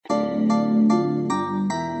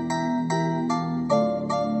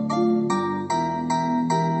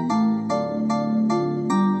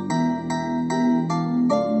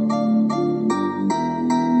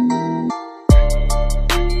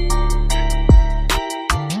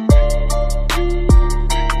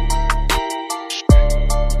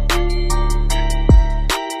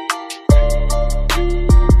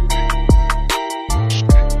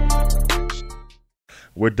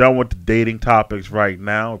we're done with the dating topics right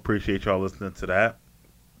now. Appreciate y'all listening to that.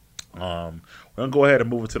 We're gonna go ahead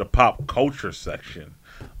and move into the pop culture section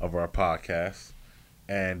of our podcast,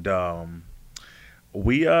 and I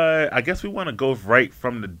guess we want to go right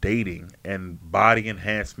from the dating and body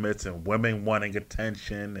enhancements and women wanting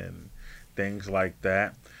attention and things like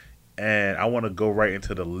that. And I want to go right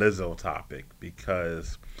into the Lizzo topic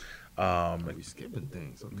because We skipping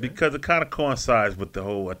things. Okay. because it kind of coincides with the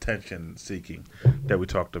whole attention seeking that we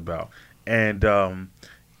talked about, and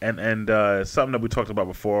something that we talked about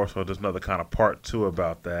before. So there's another kind of part two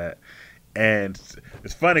about that. And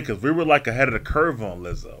it's funny because we were like ahead of the curve on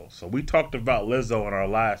Lizzo. So we talked about Lizzo in our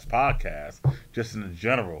last podcast, just in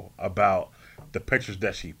general, about the pictures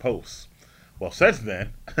that she posts. Well, since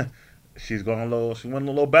then, she won a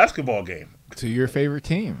little basketball game To your favorite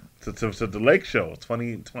team. to the Lake Show,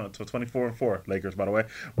 24-4 Lakers, by the way,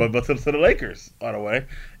 but to the Lakers, by the way,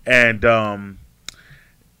 and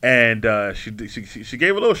she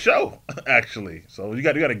gave a little show actually. So you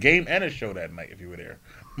got a game and a show that night if you were there,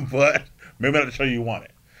 but maybe not the show you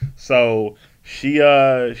wanted. So she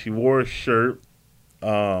wore a shirt.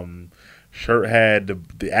 Shirt had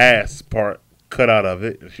the ass part cut out of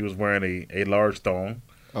it. She was wearing a large thong.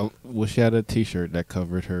 Oh, well, she had a T-shirt that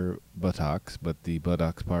covered her buttocks, but the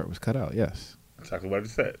buttocks part was cut out. Yes. Exactly what I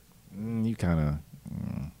just said. You kind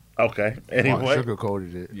Okay. Oh, Anyway, sugar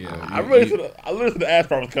coated it. Yeah. I really the ass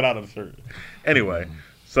part was cut out of the shirt. Anyway,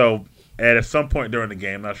 so and at some point during the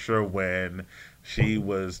game, not sure when, she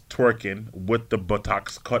was twerking with the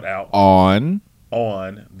buttocks cut out on.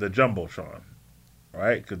 the jumbotron,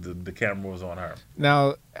 right? Because the camera was on her.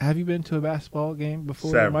 Now, have you been to a basketball game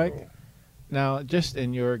before, Several. Mike? Now, just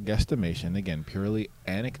in your guesstimation, again, purely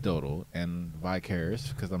anecdotal and vicarious,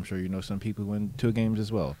 because I'm sure you know some people who went to games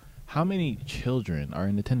as well. How many children are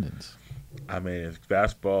in attendance? I mean, it's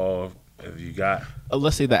basketball. If you got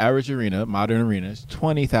Let's say the average arena, modern arena, is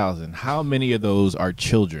 20,000. How many of those are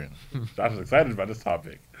children? I was excited about this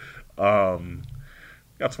topic. Got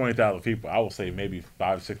 20,000 people. I will say maybe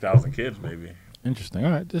 5,000-6,000 kids, maybe. Interesting.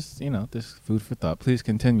 All right, just this food for thought. Please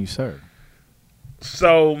continue, sir.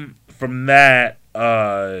 So from that,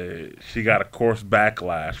 she got a course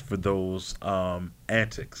backlash for those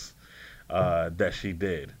antics that she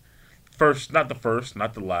did. Not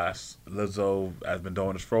the last. Lizzo has been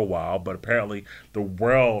doing this for a while, but apparently the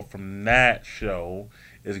world from that show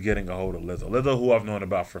is getting a hold of Lizzo. Lizzo, who I've known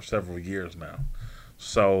about for several years now.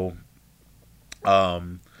 So, she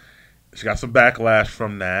got some backlash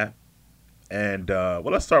from that, and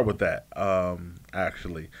let's start with that.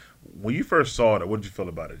 Actually, when you first saw it, what did you feel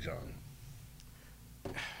about it, John?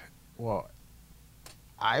 Well,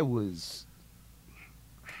 I was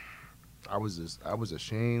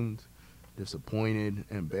ashamed, disappointed,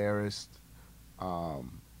 embarrassed,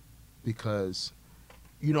 because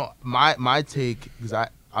my take, because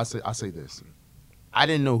I'll say this. I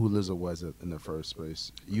didn't know who Lizzo was in the first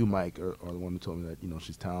place. You, Mike, are the one who told me that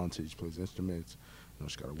she's talented, she plays instruments,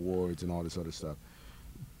 she got awards and all this other stuff.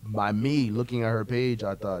 By me looking at her page,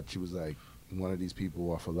 I thought she was like one of these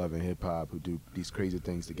people off of Love and Hip Hop who do these crazy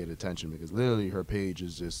things to get attention, because literally her page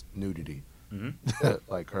is just nudity. Mm-hmm.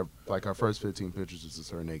 like her first 15 pictures is just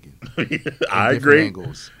her naked. I agree.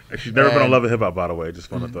 Angles. She's never been on Love and Hip Hop, by the way. Just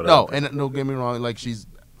want to throw that. No, out there. and don't get me wrong. Like, she's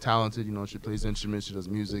talented. She plays instruments. She does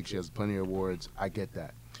music. She has plenty of awards. I get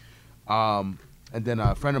that. And then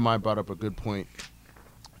a friend of mine brought up a good point,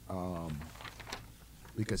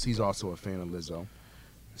 because he's also a fan of Lizzo,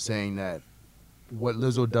 saying that what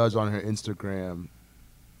Lizzo does on her Instagram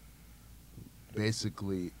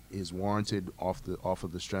basically is warranted off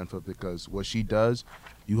of the strength of, because what she does,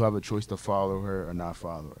 you have a choice to follow her or not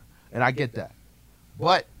follow her. And I get that.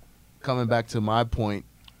 But coming back to my point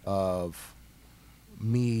of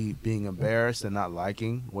me being embarrassed and not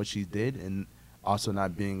liking what she did, and also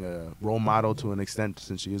not being a role model to an extent,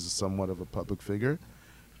 since she is somewhat of a public figure,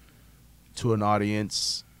 to an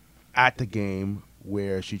audience at the game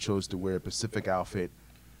where she chose to wear a Pacific outfit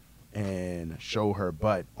and show her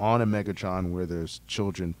butt on a Megatron where there's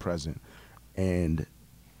children present. And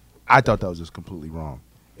I thought that was just completely wrong.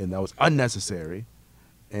 And that was unnecessary.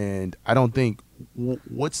 And I don't think,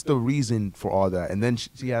 what's the reason for all that? And then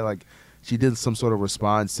she had she did some sort of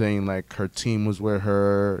response saying her team was with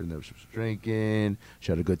her and she was drinking.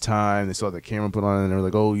 She had a good time. They saw the camera put on and they were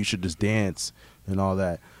like, oh, you should just dance and all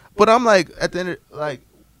that. But I'm at the end of,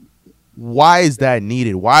 why is that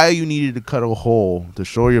needed? Why are you needed to cut a hole to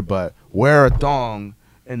show your butt, wear a thong,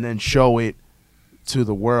 and then show it to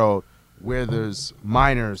the world where there's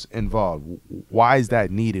minors involved? Why is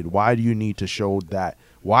that needed? Why do you need to show that?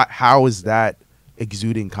 How is that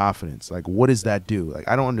exuding confidence. Like, what does that do? Like,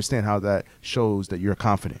 I don't understand how that shows that you're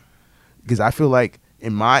confident. Because I feel like,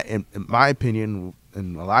 in my opinion,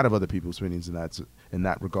 and a lot of other people's opinions in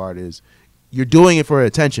that regard, is you're doing it for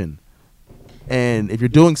attention. And if you're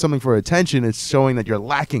doing something for attention, it's showing that you're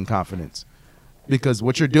lacking confidence. Because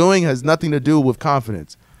what you're doing has nothing to do with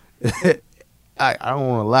confidence. I don't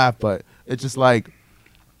want to laugh, but it's just like,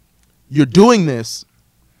 you're doing this,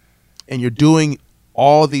 and you're doing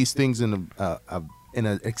all these things in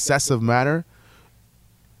an excessive manner.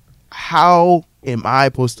 How am I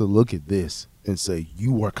supposed to look at this and say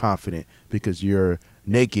you are confident because you're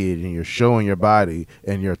naked and you're showing your body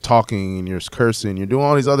and you're talking and you're cursing, you're doing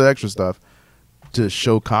all these other extra stuff to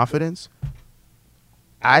show confidence?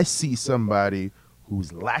 I see somebody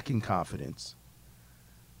who's lacking confidence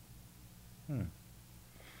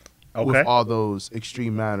with all those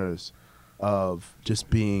extreme manners of just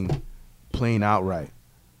being plain outright.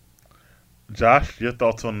 Josh, your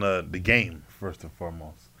thoughts on the game, first and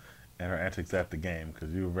foremost, and her antics at the game,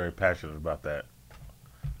 because you were very passionate about that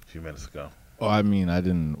a few minutes ago. Oh, I mean, I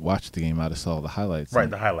didn't watch the game. I just saw the highlights. Right,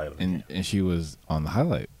 the highlight of the game. And she was on the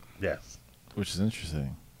highlight. Yes. Which is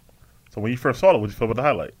interesting. So when you first saw it, what did you feel about the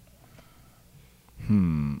highlight?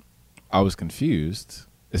 I was confused,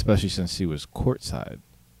 especially since she was courtside.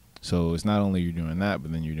 So it's not only you're doing that,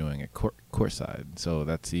 but then you're doing it courtside. So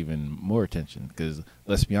that's even more attention. Because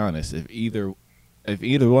let's be honest, if either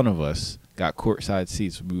one of us got courtside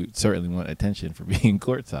seats, we would certainly want attention for being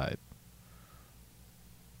courtside.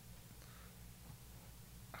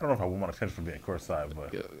 I don't know if I would want attention for being courtside,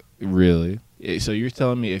 but Really? So you're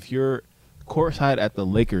telling me if you're courtside at the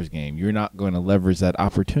Lakers game, you're not going to leverage that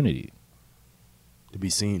opportunity to be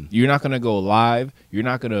seen? You're not going to go live. You're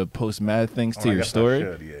not going to post mad things to your story.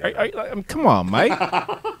 I mean, come on, Mike.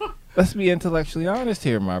 Let's be intellectually honest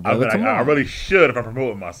here, my brother. I really should if I'm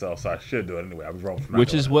promoting myself, so I should do it anyway. I was wrong for not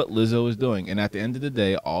Which is doing what Lizzo is doing. And at the end of the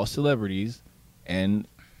day, all celebrities and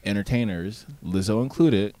entertainers, Lizzo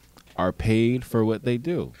included, are paid for what they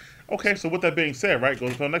do. Okay, so with that being said, right,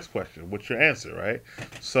 goes to the next question. What's your answer, right?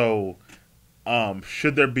 So,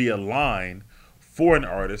 should there be a line for an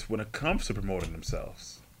artist when it comes to promoting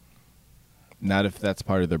themselves? Not if that's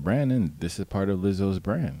part of their brand, and this is part of Lizzo's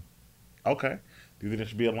brand. Okay. Do you think there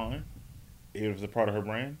should be a line, even if it's a part of her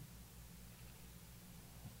brand?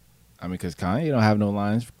 I mean, because Kanye don't have no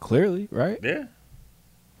lines, clearly, right? Yeah.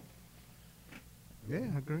 Yeah,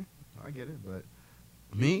 I agree. I get it, but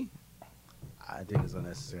me, I think it's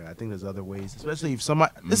unnecessary. I think there's other ways, especially if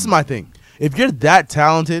somebody. This is my thing. If you're that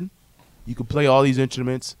talented, you can play all these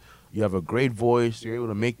instruments. You have a great voice. You're able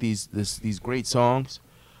to make these great songs.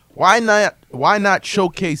 Why not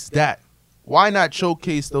showcase that? Why not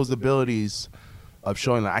showcase those abilities of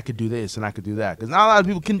showing that I could do this and I could do that? Because not a lot of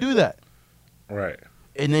people can do that. Right.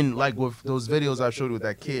 And then, like with those videos I showed you with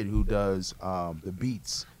that kid who does the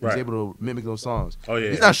beats, he's able to mimic those songs. Oh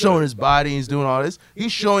yeah. He's not showing his body. He's doing all this.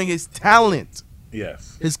 He's showing his talent.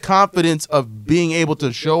 Yes. His confidence of being able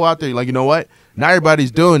to show out there. Like, you know what? Not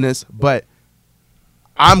everybody's doing this, but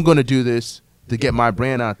I'm going to do this to get my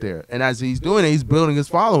brand out there. And as he's doing it, he's building his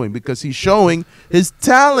following because he's showing his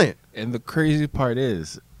talent. And the crazy part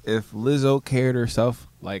is, if Lizzo carried herself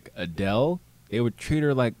like Adele, they would treat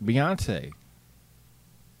her like Beyonce.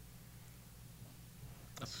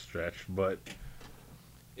 That's a stretch, but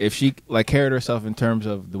if she like carried herself in terms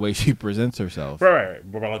of the way she presents herself. Right.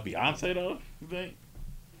 But like Beyonce though, you think?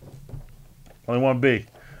 Only one B.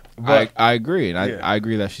 But, I agree, and I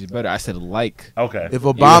agree that she's better. I said like. Okay. If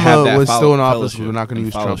Obama was still in office, we're not going to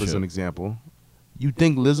use Trump as an example. You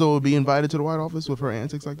think Lizzo would be invited to the White Office with her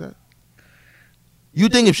antics like that? You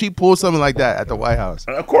think if she pulled something like that at the White House?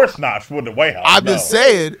 Of course not. For the White House. I'm just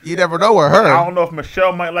saying, you never know with her. I don't know if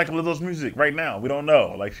Michelle might like Lizzo's music right now. We don't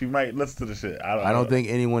know. Like she might listen to the shit. I don't think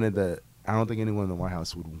anyone in the White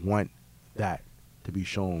House would want that to be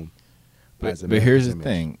shown. But here's the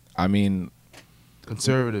thing. I mean,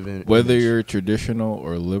 conservative. Whether you're traditional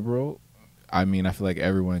or liberal, I mean, I feel like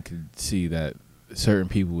everyone could see that certain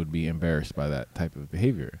people would be embarrassed by that type of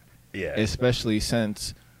behavior. Yeah. Especially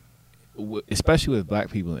with black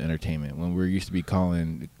people in entertainment, when we're used to be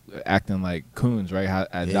acting like coons, right? How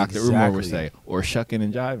Dr. Umar would say, or shucking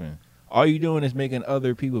and jiving. All you doing is making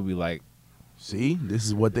other people be like, see, this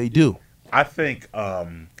is what they do. I think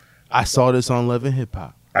I saw this on Love and Hip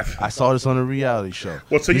Hop. I saw this on a reality show.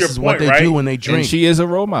 Well, to this your is point, what they do when they drink. And she is a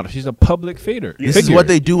role model. She's a public figure. This is what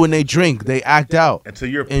they do when they drink. They act out and to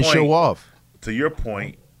your and point, show off. To your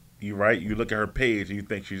point, you right. You look at her page and you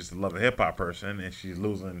think she's just a Love and Hip Hop person, and she's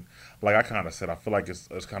losing. Like I kind of said, I feel like it's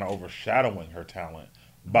kind of overshadowing her talent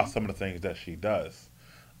by some of the things that she does.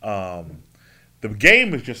 The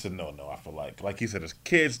game is just a no. I feel like you said, there's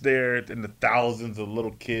kids there, and the thousands of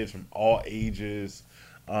little kids from all ages,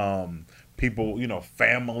 people,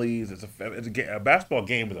 families. A basketball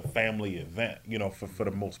game is a family event, for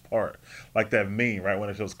the most part. Like that meme, right, when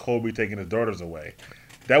it shows Kobe taking his daughters away.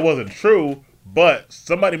 That wasn't true, but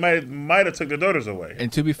somebody might have took their daughters away.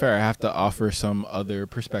 And to be fair, I have to offer some other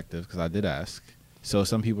perspective because I did ask. So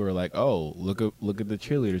some people were like, "Oh, look at the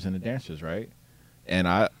cheerleaders and the dancers, right?" And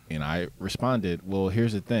I responded, "Well,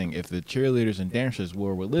 here's the thing: if the cheerleaders and dancers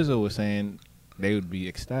wore what Lizzo was saying, they would be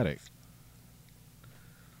ecstatic."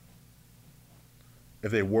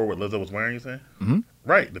 If they wore what Lizzo was wearing, you saying? Mm-hmm.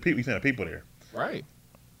 Right. The people, you saying the people there. Right.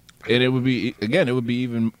 And it would be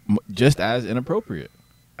even just as inappropriate.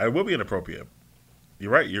 It would be inappropriate.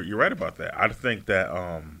 You're right. You're right about that. I think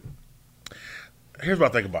that here's what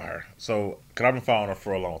I think about her. So, cause I've been following her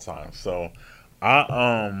for a long time. So,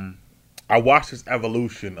 I watched this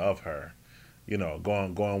evolution of her,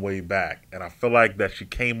 going way back, and I feel like that she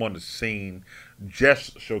came on the scene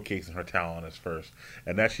just showcasing her talent as first,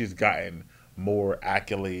 and that she's gotten more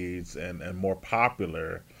accolades and more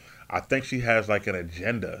popular. I think she has like an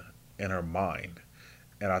agenda in her mind,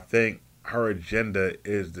 and I think her agenda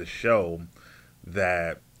is to show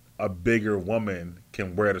that a bigger woman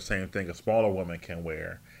can wear the same thing a smaller woman can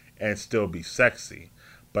wear and still be sexy.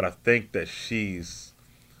 But I think that she's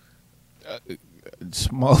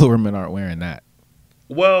smaller women aren't wearing that.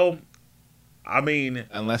 Well, I mean,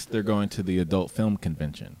 unless they're going to the adult film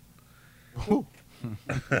convention.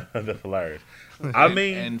 That's hilarious. I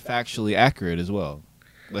mean, and factually accurate as well.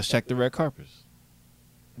 Let's check the red carpets.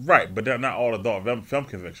 Right, but they're not all adult film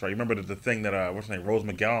convicts, right? You remember the thing that what's her name, Rose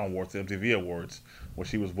McGowan wore to the MTV Awards, when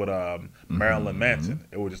she was with Marilyn Manson.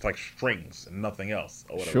 It was just like strings and nothing else,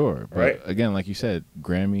 or whatever. Sure, but right? Again, like you said,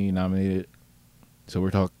 Grammy nominated. So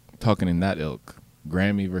we're talking in that ilk.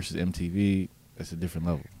 Grammy versus MTV. That's a different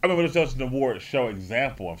level. I mean, but it's just an award show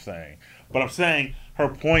example. I'm saying, but I'm saying her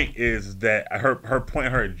point is that her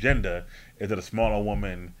agenda is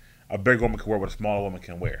that a bigger woman can wear what a smaller woman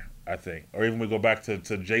can wear. I think, or even we go back to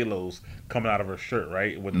J-Lo's coming out of her shirt,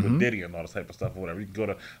 right, with Diddy and all this type of stuff or whatever. You can go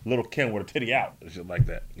to Little Kim with her titty out and shit like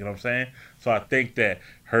that. You know what I'm saying? So I think that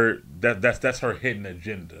that's her hidden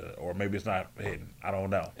agenda, or maybe it's not hidden. I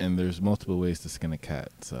don't know. And there's multiple ways to skin a cat.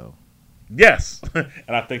 So yes,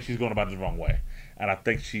 and I think she's going about it the wrong way, and I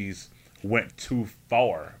think she's went too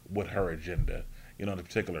far with her agenda. In a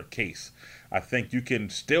particular case, I think you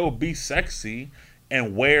can still be sexy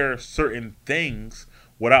and wear certain things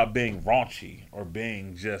without being raunchy or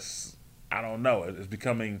being just, I don't know.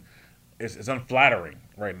 It's unflattering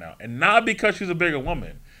right now, and not because she's a bigger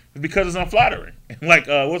woman. It's because it's unflattering. Like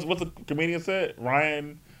what's the comedian said?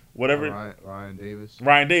 Ryan Davis.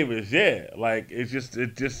 Ryan Davis, yeah. Like it just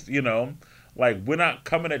like we're not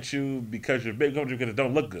coming at you because you're big, because it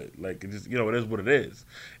don't look good. Like it just it is what it is.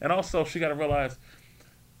 And also she got to realize,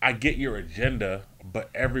 I get your agenda,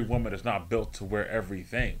 but every woman is not built to wear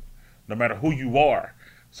everything. No matter who you are,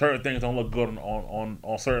 certain things don't look good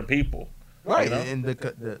on certain people. Right, and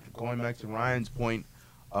the going back to Ryan's point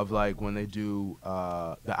of like when they do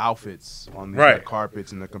the outfits on the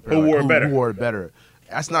carpets and the compare who wore it better.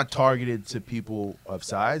 That's not targeted to people of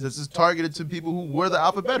size. This is targeted to people who wear the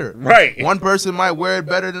outfit better. Right. One person might wear it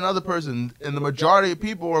better than another person, and the majority of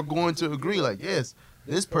people are going to agree like, yes,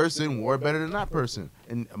 this person wore it better than that person.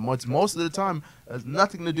 And most of the time, it has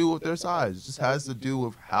nothing to do with their size. It just has to do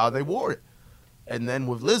with how they wore it. And then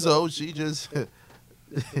with Lizzo, she just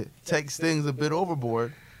takes things a bit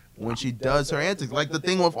overboard when she does her antics. Like the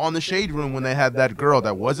thing with On the Shade Room when they had that girl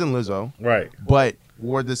that wasn't Lizzo. Right. But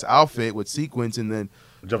wore this outfit with sequins and then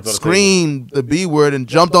screamed the B word and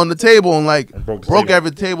jumped on the table and broke every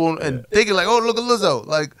table and thinking like, oh, look at Lizzo.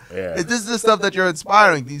 Like, this is the stuff that you're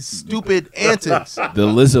inspiring, these stupid antics. The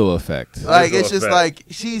Lizzo effect. Like, it's just like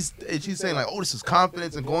she's saying like, oh, this is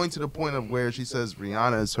confidence, and going to the point of where she says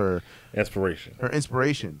Rihanna is her inspiration. Her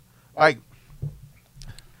inspiration. Like,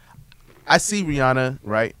 I see Rihanna,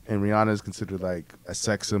 right? And Rihanna is considered like a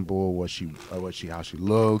sex symbol. How she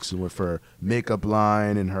looks, and with her makeup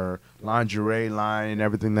line and her lingerie line and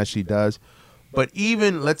everything that she does. But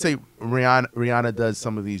even let's say Rihanna does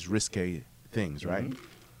some of these risque things, right? Mm-hmm.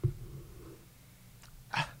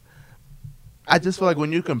 I just feel like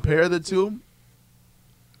when you compare the two,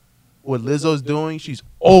 what Lizzo's doing, she's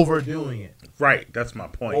overdoing it. Right, that's my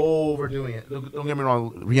point. Overdoing it. Don't get me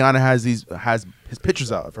wrong. Rihanna has his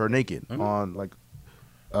pictures out of her naked on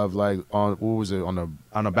a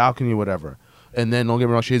balcony or whatever. And then don't get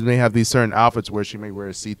me wrong, she may have these certain outfits where she may wear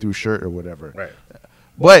a see-through shirt or whatever. Right.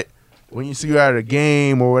 But when you see her at a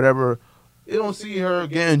game or whatever, you don't see her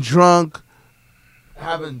getting drunk,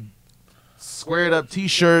 having squared up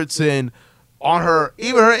T-shirts and on her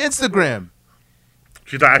even her Instagram.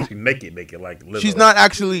 She's not actually naked like Lizzo. She's not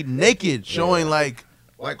actually naked, showing like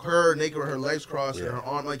her naked with her legs crossed and her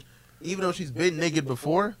arm. Like even though she's been naked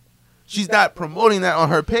before, she's not promoting that on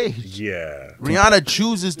her page. Yeah. Rihanna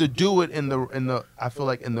chooses to do it in the I feel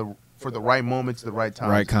like for the right moments, the right time,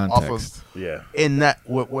 Right context. In that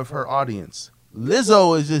with her audience.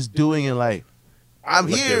 Lizzo is just doing it like I'm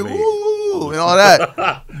Look here, at me. woo, and all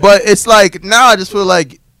that. But it's like now I just feel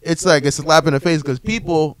like it's a slap in the face because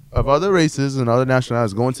people of other races and other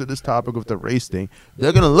nationalities going to this topic of the race thing,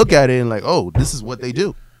 they're gonna look at it and like, oh, this is what they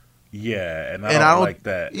do. Yeah, and I don't like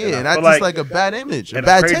that. Yeah, and I that's feel just like a bad image, a and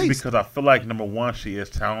bad it's crazy taste. because I feel like number one, she is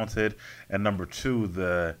talented, and number two,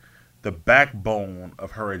 the backbone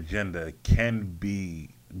of her agenda can be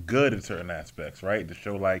good in certain aspects, right? To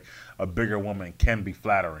show like a bigger woman can be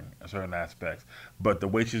flattering in certain aspects, but the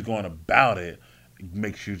way she's going about it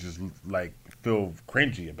makes you just like feel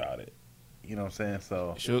cringy about it. You know what I'm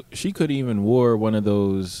saying? So She could even wore one of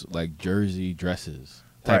those like jersey dresses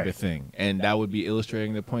type Right. of thing, and that would be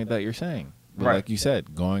illustrating the point that you're saying. But Right. like you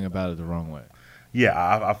said, going about it the wrong way.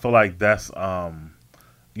 yeah, I feel like that's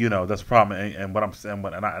that's a problem. And what I'm saying,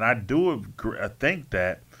 and I do agree, I think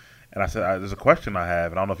that, and I said there's a question I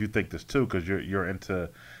have, and I don't know if you think this too, because you're into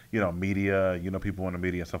media, people in the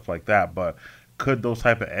media and stuff like that. But could those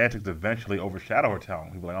type of antics eventually overshadow her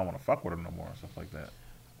talent? People are like, I don't want to fuck with her no more and stuff like that.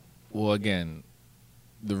 Well, again,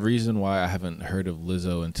 the reason why I haven't heard of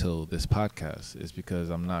Lizzo until this podcast is because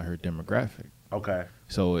I'm not her demographic. Okay.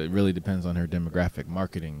 So it really depends on her demographic,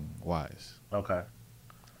 marketing wise. Okay.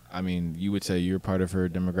 I mean, you would say you're part of her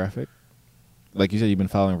demographic. Like you said, you've been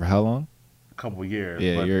following her for how long? A couple of years.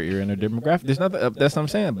 Yeah, but you're in her demographic. There's nothing. That's what I'm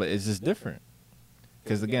saying. But it's just different.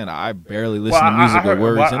 Because again, I barely listen to music or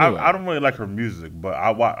words anyway. I don't really like her music, but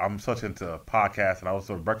I'm such into podcasts, and I was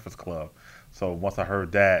at Breakfast Club. So once I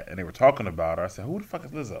heard that and they were talking about her, I said, "Who the fuck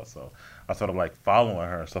is Lizzo?" So I started like following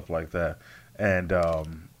her and stuff like that, and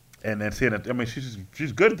then seeing it. I mean,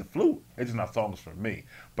 she's good at the flute. It's just not songs for me.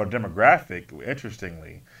 But demographic,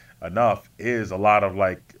 interestingly enough, is a lot of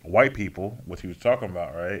like white people, which he was talking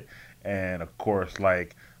about, right? And of course,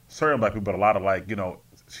 like certain black people, but a lot of like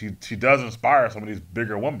she does inspire some of these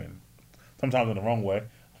bigger women, sometimes in the wrong way,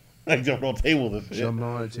 like jumping on tables and shit. Jumping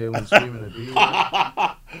on the table and screaming at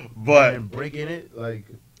people. But and breaking it, like,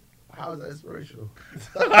 how is that inspirational?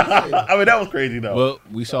 I mean, that was crazy though. Well,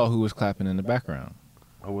 we saw who was clapping in the background.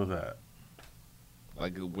 Who was that?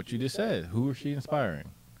 Like what you just said. Who was she inspiring?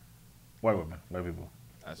 White women, white people.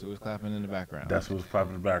 That's who was clapping in the background. That's who was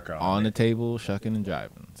clapping in the background. On the table, shucking and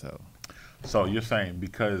jiving. So you're saying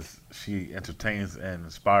because she entertains and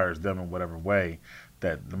inspires them in whatever way,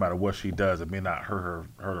 that no matter what she does, it may not hurt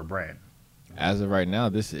her brand. As of right now,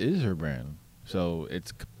 this is her brand. So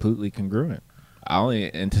it's completely congruent. I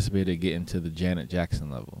only anticipated getting to the Janet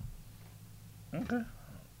Jackson level. Okay.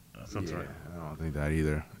 That's right. I don't think that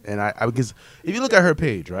either. And I because if you look at her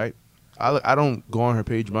page, right? I don't go on her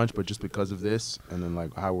page much, but just because of this and then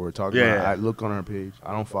like how we were talking about, I look on her page.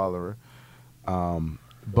 I don't follow her.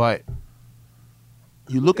 But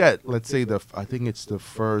you look at, let's say I think it's the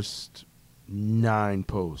first 9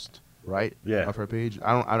 posts, right? Yeah. Of her page.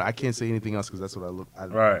 I can't say anything else because that's what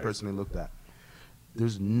I personally looked at.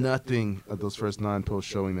 There's nothing of those first 9 posts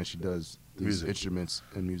showing that she does these instruments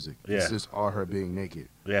and music. Yeah. It's just all her being naked.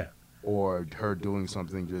 Yeah. Or her doing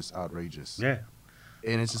something just outrageous. Yeah.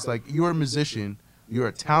 And it's just like, you're a musician, you're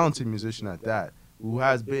a talented musician at that, who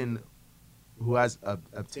has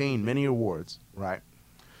obtained many awards, right?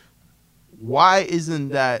 Why isn't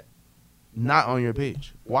that not on your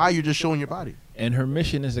page? Why are you just showing your body? And her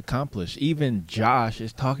mission is accomplished. Even Josh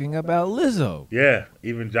is talking about Lizzo. Yeah.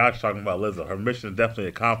 Even Josh talking about Lizzo. Her mission is definitely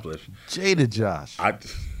accomplished. Jada Josh.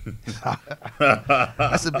 That's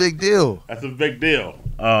That's a big deal. That's a big deal.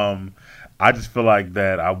 I just feel like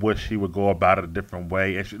that I wish she would go about it a different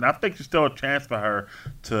way. And I think there's still a chance for her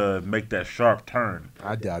to make that sharp turn.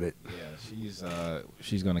 I doubt it. Yeah,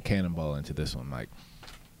 she's going to cannonball into this one, Mike.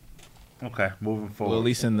 Okay, moving forward. Well, at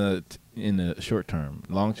least in the short term.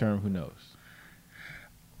 Long term, who knows?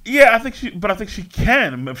 Yeah, I think she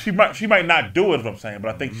can. She might not do it, is what I'm saying.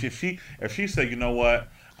 But I think if she said, you know what,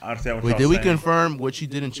 I understand what Wait, y'all did we saying. confirm what she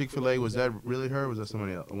did in Chick-fil-A? Was that really her? Or was that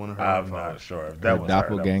somebody else? One of her? I'm not sure. If Her that was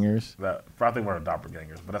doppelgangers? I think we're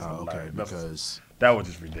doppelgangers, but that's Oh, okay, hilarious. because That was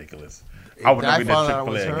just ridiculous. I would never eat found that out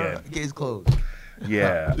it was Chick-fil-A her, again. case closed.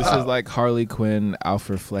 Yeah. This is like Harley Quinn,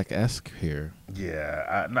 Alfred Fleck-esque here.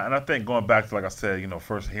 Yeah, and I think going back to, like I said,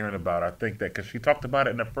 first hearing about it, I think that because she talked about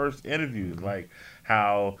it in the first interview, like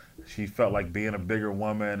how she felt like being a bigger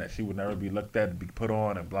woman, that she would never be looked at and be put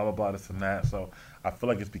on, and blah blah blah, this and that. So I feel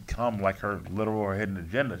like it's become like her literal or hidden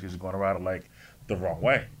agenda. She's going around it like the wrong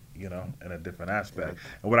way, in a different aspect.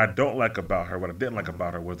 And what I don't like about her, what I didn't like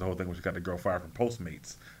about her, was the whole thing when she got the girl fired from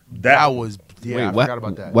Postmates. That was Wait, I forgot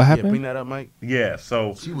about that. what happened? Yeah, bring that up, Mike. Yeah,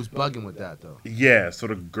 so She was bugging with that though. yeah, so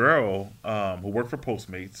the girl who worked for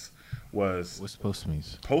Postmates was What's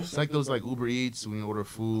Postmates? It's like those like Uber Eats when you order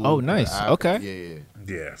food. Oh, nice. app. Okay.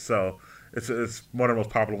 Yeah. Yeah, so it's one of the most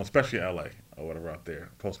popular ones, especially in LA or whatever out there,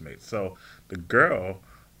 Postmates. So the girl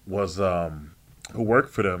was who worked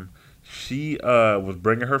for them. She was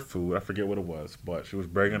bringing her food. I forget what it was, but she was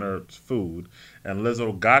bringing her food, and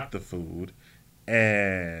Lizzo got the food,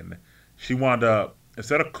 and she wound up,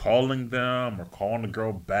 instead of calling them or calling the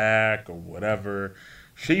girl back or whatever,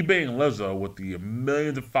 she being Lizzo with the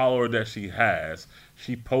millions of followers that she has,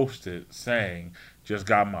 she posted saying, just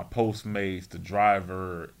got my Postmates, the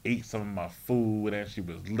driver ate some of my food and she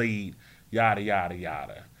was late, yada, yada,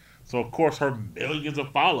 yada. So, of course, her millions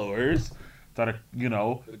of followers started,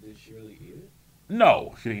 But did she really eat it?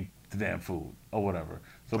 no, she didn't eat the damn food or whatever.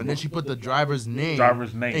 So, And then she put the driver's name.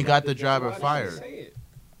 Driver's name. And got the driver fired.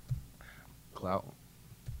 Clout.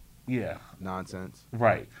 Yeah, Nonsense.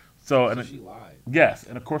 right. So, and she lied. yes,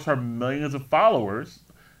 and of course, her millions of followers,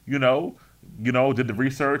 did the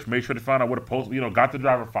research, made sure to find out what a post, got the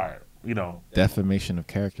driver fired, Defamation of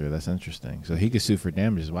character. That's interesting. So he could sue for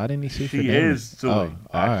damages. Why didn't he sue for She damages? is suing.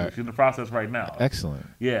 Oh, all Actually, right. she's in the process right now. Excellent.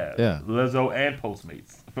 Yeah, Yeah. Lizzo and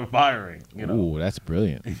Postmates for firing. Ooh, that's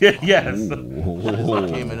brilliant. Yes,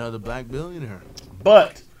 Became another black billionaire.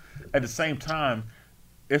 but at the same time,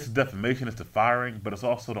 it's defamation, it's the firing, but it's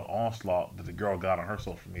also the onslaught that the girl got on her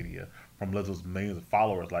social media from Lizzo's millions of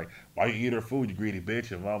followers. Like, why you eat her food, you greedy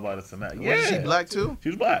bitch, and blah blah this and that. Yeah, Was she black too? She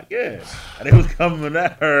was black. Yeah, and they was coming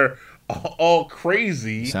at her all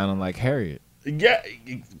crazy. Sounding like Harriet. Yeah,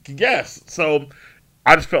 yes. So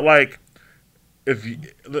I just felt like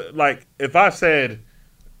if I said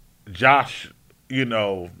Josh,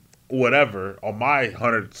 whatever, on my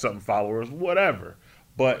 100-something followers, whatever.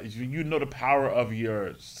 But if you know the power of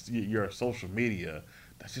your social media,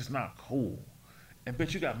 that's just not cool. And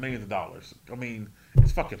bitch, you got millions of dollars. I mean,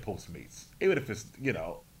 it's fucking Postmates. Even if it's,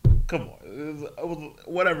 come on, it was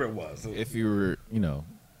whatever it was. If you were,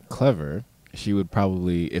 clever, she would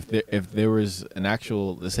probably, if there was an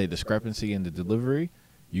actual, let's say, discrepancy in the delivery,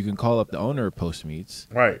 you can call up the owner of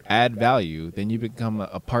Postmates, Right. add value, then you become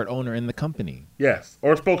a part owner in the company. Yes,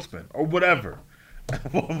 or a spokesman, or whatever,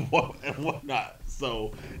 and whatnot.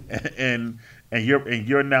 So, and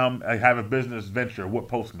you're now have a business venture with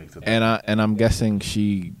Postmates. And I'm guessing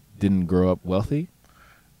she didn't grow up wealthy,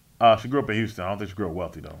 She grew up in Houston. I don't think she grew up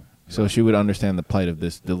wealthy though. so she would understand the plight of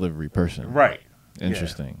this delivery person. Right.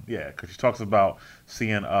 Interesting. Yeah, because she talks about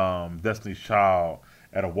seeing Destiny's Child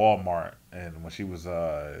at a Walmart, and when she was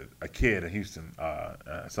a kid in Houston,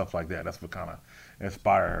 stuff like that. That's what kind of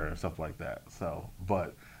inspired her and stuff like that. So,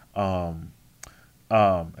 but and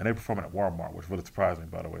they performing at Walmart, which really surprised me,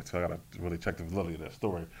 by the way. So I gotta really check the validity of that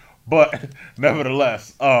story. But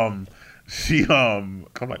nevertheless, she I'm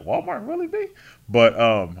like, Walmart really be?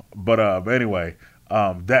 But anyway,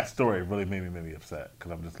 that story really made me upset,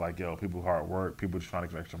 because I'm just like, yo, people hard work, people just trying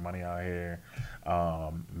to get extra money out here.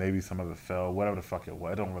 Maybe some of it fell, whatever the fuck it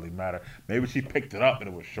was. It don't really matter. Maybe she picked it up and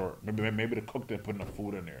it was short. Maybe the cook didn't put enough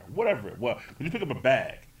food in there. Whatever it was. When you pick up a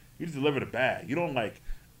bag, you just deliver the bag. You don't like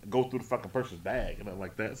go through the fucking person's bag and nothing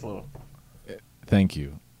like that. So Thank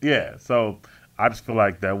you. yeah, so I just feel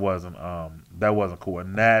like that wasn't cool,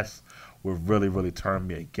 and that's what really turned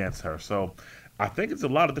me against her. So I think it's a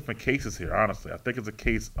lot of different cases here. Honestly, I think it's a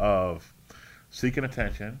case of seeking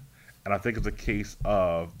attention, and I think it's a case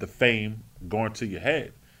of the fame going to your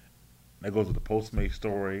head. That goes with the Postmate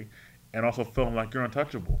story, and also feeling like you're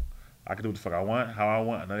untouchable. I can do what the fuck I want, how I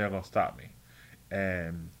want, and none of y'all gonna stop me.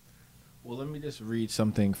 And Well, let me just read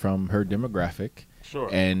something from her demographic, sure,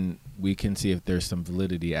 and we can see if there's some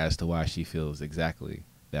validity as to why she feels exactly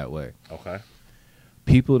that way. okay,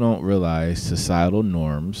 People don't realize societal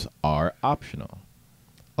norms are optional.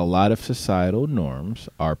 A lot of societal norms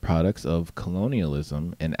are products of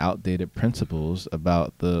colonialism and outdated principles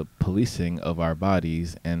about the policing of our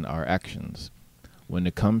bodies and our actions. When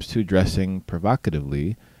it comes to dressing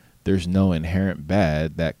provocatively, there's no inherent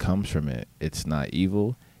bad that comes from it. It's not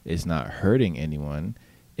evil. It's not hurting anyone.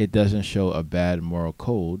 It doesn't show a bad moral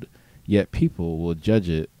code, yet people will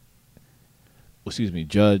judge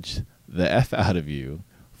the F out of you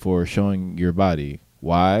for showing your body.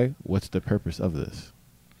 Why? What's the purpose of this?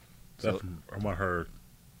 That's from her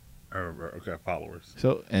okay, followers.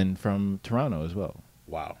 So, and from Toronto as well.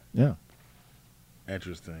 Wow. Yeah.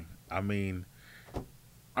 Interesting. I mean,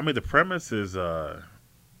 the premise is, I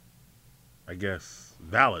guess,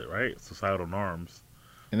 valid, right? Societal norms.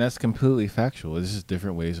 And that's completely factual. It's just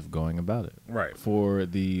different ways of going about it. Right. For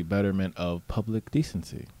the betterment of public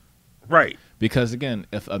decency. Right. Because, again,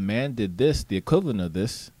 if a man did this, the equivalent of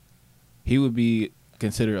this, he would be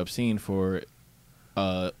considered obscene for,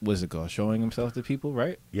 what's it called? Showing himself to people,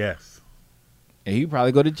 right? Yes. And he'd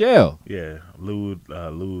probably go to jail. Yeah.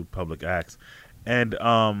 Lewd public acts. And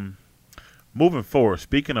moving forward,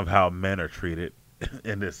 speaking of how men are treated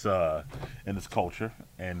in this culture,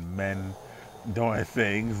 and men doing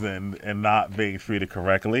things and not being treated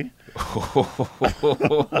correctly.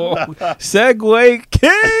 Segway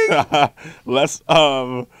king. Let's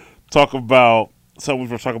talk about something we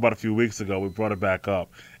were talking about a few weeks ago. We brought it back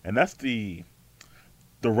up, and that's the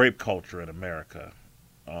rape culture in America.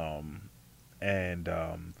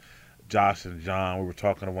 Josh and John, we were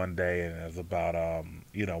talking one day, and it was about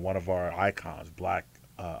one of our icons, black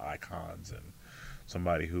icons, and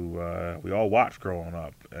somebody who we all watched growing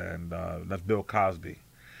up, and that's Bill Cosby,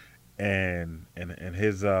 and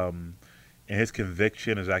his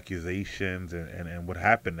conviction, his accusations, and what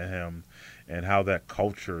happened to him, and how that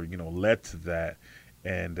culture led to that,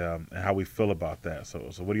 and how we feel about that. So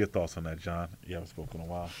what are your thoughts on that, John? You haven't spoken in a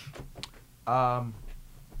while.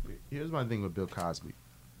 Here's my thing with Bill Cosby.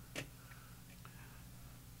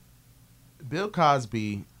 Bill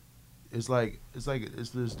Cosby is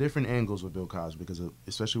there's different angles with Bill Cosby, because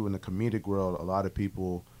especially in the comedic world, a lot of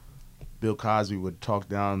people, Bill Cosby would talk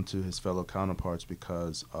down to his fellow counterparts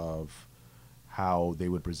because of how they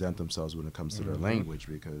would present themselves when it comes to their language,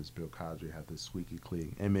 because Bill Cosby had this squeaky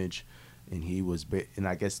clean image, and he was, and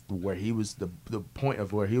I guess where he was, the point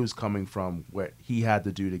of where he was coming from, what he had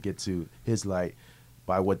to do to get to his light,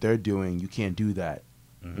 by what they're doing, you can't do that.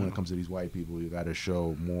 When it comes to these white people, you got to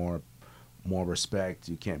show more respect.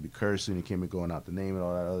 You can't be cursing. You can't be going out the name and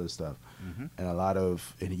all that other stuff. And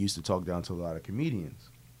he used to talk down to a lot of comedians.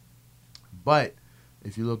 But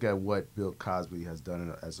if you look at what Bill Cosby has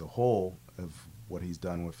done as a whole, of what he's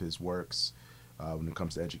done with his works, when it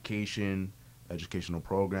comes to education, educational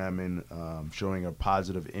programming, showing a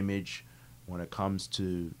positive image when it comes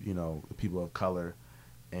to the people of color,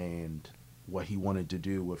 and what he wanted to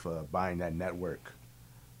do with buying that network,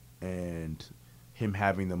 and him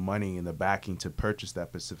having the money and the backing to purchase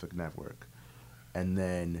that Pacific network. And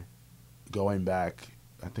then going back,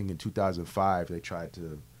 I think in 2005, they tried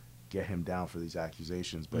to get him down for these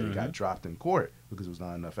accusations, but he got dropped in court because there was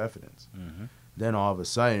not enough evidence. Then all of a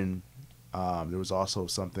sudden, there was also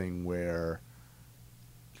something where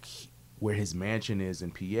his mansion is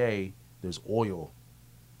in PA, there's oil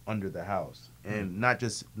under the house. And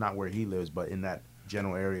not where he lives, but in that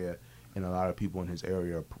general area. And a lot of people in his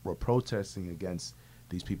area were protesting against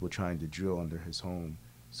these people trying to drill under his home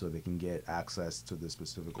so they can get access to the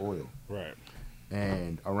specific oil. Right.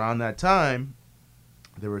 And around that time,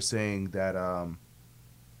 they were saying that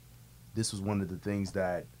this was one of the things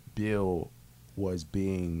that Bill was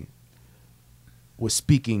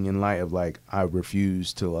speaking in light of, like, I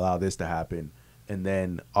refuse to allow this to happen. And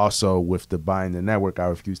then also with the buying the network, I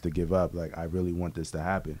refuse to give up. Like, I really want this to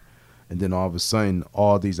happen. And then all of a sudden,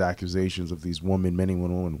 all these accusations of these women, many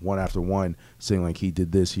women, one after one, saying, like, he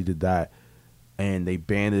did this, he did that. And they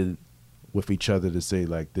banded with each other to say,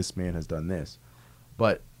 like, this man has done this.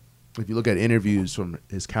 But if you look at interviews from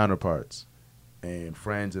his counterparts and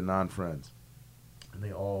friends and non-friends, and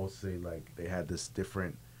they all say, like, they had this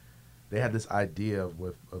idea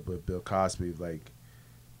of Bill Cosby, like,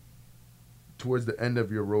 towards the end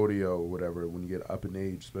of your rodeo or whatever, when you get up in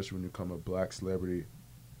age, especially when you become a black celebrity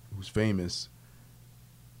who's famous,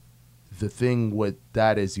 the thing with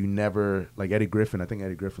that is you never, like Eddie Griffin, I think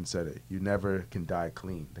Eddie Griffin said it, you never can die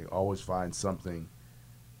clean. They always find something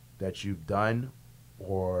that you've done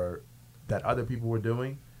or that other people were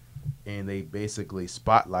doing, and they basically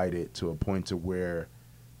spotlight it to a point to where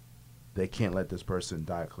they can't let this person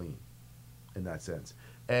die clean in that sense.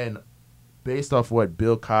 And based off what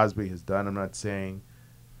Bill Cosby has done, I'm not saying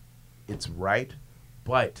it's right,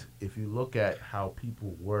 but if you look at how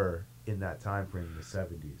people were in that time frame in the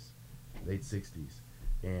 70s, late 60s,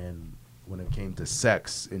 and when it came to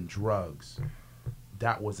sex and drugs,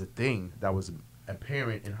 that was a thing that was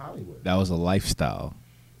apparent in Hollywood. That was a lifestyle.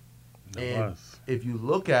 And if you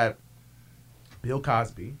look at Bill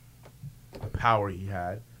Cosby, the power he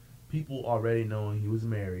had, people already knowing he was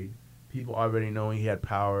married, people already knowing he had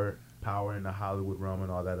power in the Hollywood realm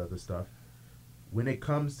and all that other stuff. when it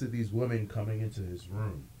comes to these women coming into his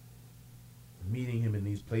room, meeting him in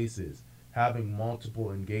these places, having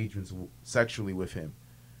multiple engagements sexually with him,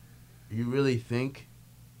 you really think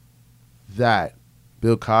that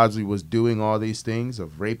Bill Cosby was doing all these things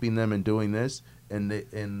of raping them and doing this, and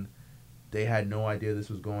they had no idea this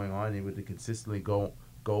was going on? They would consistently go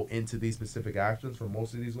into these specific actions for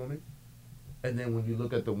most of these women. And then when you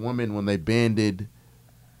look at the women when they banded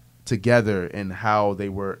together and how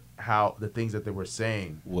the things that they were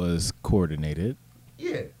saying was coordinated.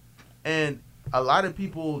 Yeah. And a lot of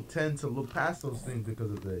people tend to look past those things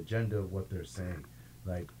because of the agenda of what they're saying.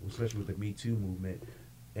 Like, especially with the Me Too movement.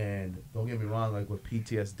 And don't get me wrong, like with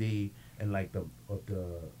PTSD and like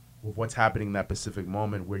with what's happening in that specific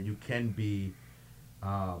moment where you can be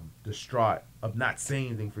distraught of not saying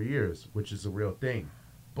anything for years, which is a real thing.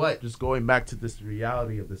 But just going back to this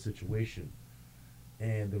reality of the situation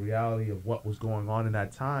and the reality of what was going on in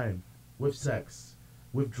that time with sex,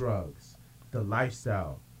 with drugs, the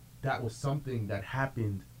lifestyle, that was something that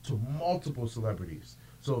happened to multiple celebrities.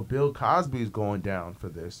 So if Bill Cosby is going down for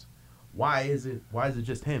this, why is it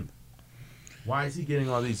just him? Why is he getting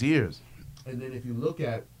all these years? And then if you look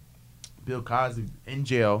at Bill Cosby in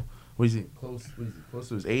jail, what is he close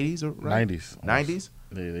to his 80s or right? 90s?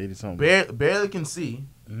 Yeah, 80 something. Barely can see.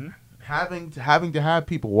 Mm-hmm. Having to have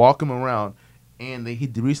people walk him around, and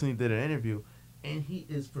he recently did an interview, and he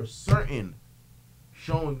is for certain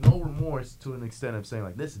showing no remorse to an extent of saying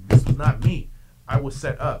like, this was not me. I was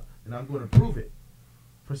set up, and I'm going to prove it.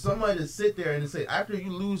 For somebody to sit there and say after you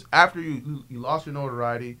lost your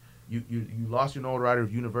notoriety, you lost your notoriety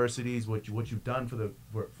with universities, what you've done for the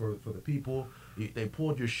people, they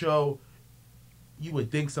pulled your show, you would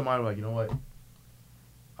think somebody like, you know what,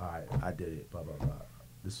 I did it, blah blah blah,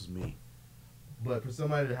 this was me. But for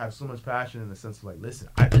somebody to have so much passion in the sense of like, listen,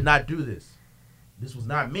 I did not do this was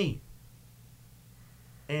not me.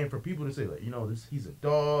 And for people to say like, he's a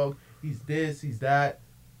dog, he's this, he's that,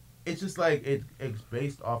 it's just like it's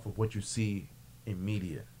based off of what you see in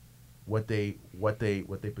media, what they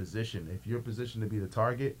position. If you're positioned to be the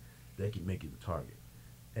target, they can make you the target.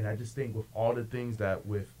 And I just think with all the things that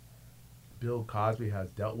with Bill Cosby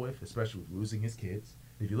has dealt with, especially with losing his kids,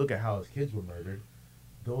 if you look at how his kids were murdered,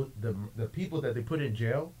 the people that they put in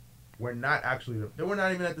jail were not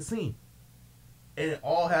even at the scene. And it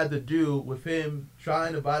all had to do with him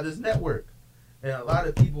trying to buy this network. And a lot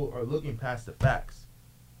of people are looking past the facts.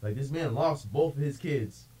 Like, this man lost both of his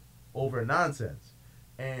kids over nonsense.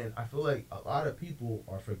 And I feel like a lot of people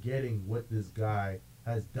are forgetting what this guy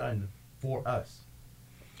has done for us.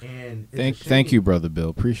 And thank you, Brother Bill.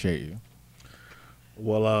 Appreciate you.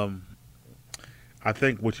 Well, I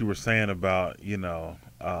think what you were saying about,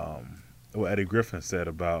 what Eddie Griffin said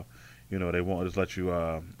about, they won't just let you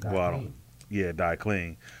go out on, die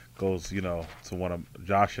clean, goes, to one of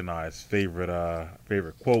Josh and I's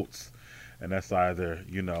favorite quotes. And that's either,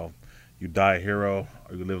 you die a hero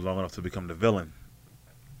or you live long enough to become the villain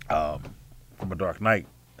from A Dark Knight.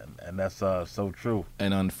 And that's so true.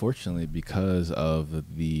 And unfortunately, because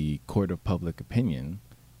of the court of public opinion,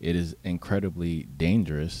 it is incredibly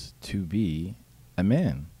dangerous to be a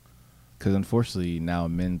man. Because unfortunately, now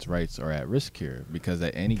men's rights are at risk here. Because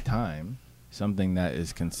at any time, something that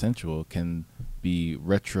is consensual can be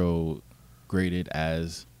retrograded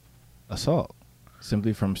as assault.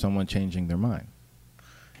 Simply from someone changing their mind.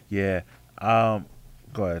 Yeah. Go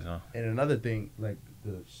ahead. Huh? And another thing, like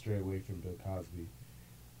the stray away from Bill Cosby,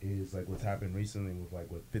 is like what's happened recently with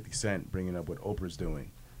like what 50 Cent bringing up what Oprah's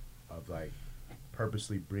doing, of like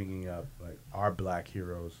purposely bringing up like our black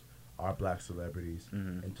heroes, our black celebrities,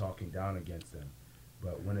 and talking down against them.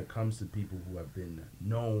 But when it comes to people who have been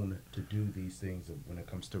known to do these things, when it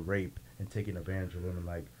comes to rape and taking advantage of women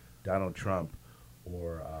like Donald Trump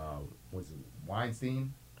or was it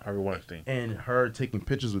Weinstein? Harvey Weinstein. And her taking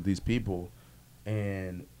pictures with these people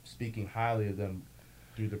and speaking highly of them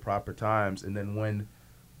through the proper times, and then when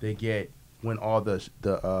all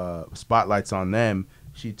the spotlight's on them,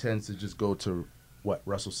 she tends to just go to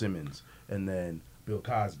Russell Simmons and then Bill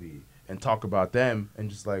Cosby and talk about them and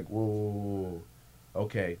just like, whoa,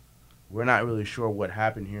 okay, we're not really sure what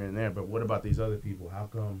happened here and there, but what about these other people? How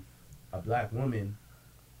come a black woman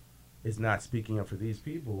is not speaking up for these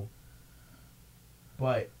people?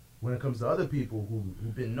 But when it comes to other people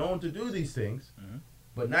who've been known to do these things,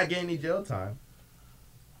 but not getting any jail time,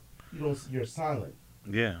 you're silent.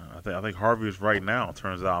 Yeah, I think Harvey is right now. It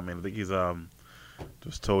turns out, I think he's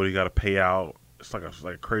just told he got to pay out. It's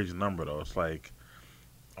like a crazy number though. It's like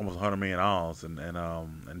almost $100 million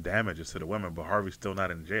and damages to the women. But Harvey's still not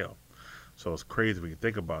in jail, so it's crazy when you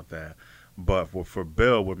think about that. But for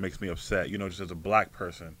Bill, what makes me upset, just as a black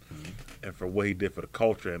person, and for what he did for the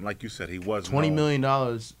culture. And like you said, he was $20 known-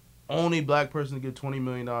 million. Only black person to give $20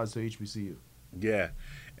 million to HBCU. Yeah,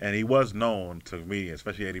 and he was known to comedians,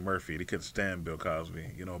 especially Eddie Murphy. He couldn't stand Bill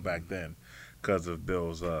Cosby, back then, because of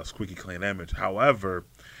Bill's squeaky clean image. However,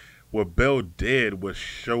 what Bill did was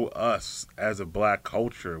show us as a black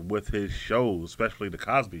culture with his shows, especially the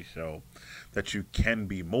Cosby Show, that you can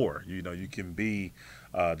be more. You can be.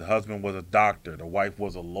 The husband was a doctor, the wife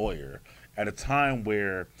was a lawyer. At a time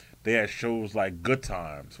where they had shows like Good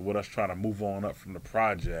Times, with us trying to move on up from the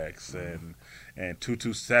projects, and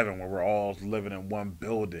 227, where we're all living in one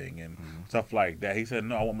building and stuff like that. He said,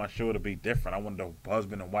 no, I want my show to be different. I want the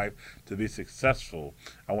husband and wife to be successful.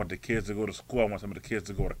 I want the kids to go to school. I want some of the kids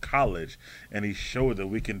to go to college. And he showed that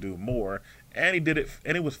we can do more. And he did it,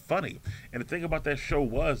 and it was funny. And the thing about that show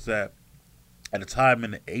was that at a time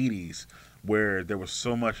in the 80s where there was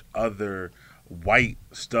so much other white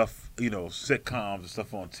stuff, sitcoms and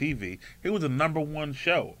stuff on TV, it was the number one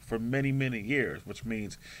show for many, many years, which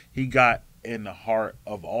means he got in the heart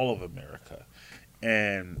of all of America.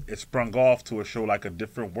 And it sprung off to a show like A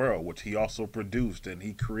Different World, which he also produced and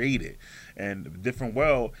he created. And Different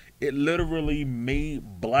World, it literally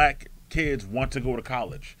made black kids want to go to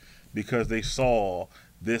college because they saw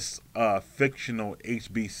this fictional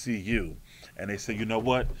HBCU. And they said, you know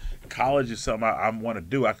what? College is something I want to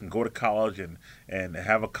do. I can go to college and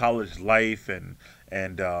have a college life and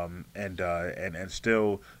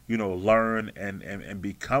still learn and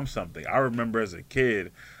become something. I remember as a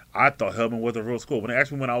kid, I thought Hillman was a real school. When they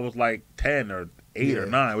asked me when I was like 10 or 8 or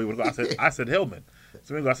 9, we would go. I said Hillman.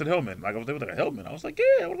 So I said Hillman. Like, they was like, a Hillman. I was like,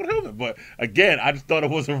 yeah, I want to go to Hillman. But again, I just thought it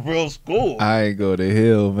was a real school. I ain't go to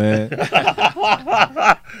Hill, man.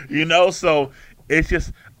 So it's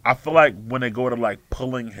just, I feel like when they go to like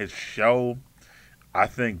pulling his show, I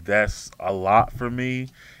think that's a lot for me.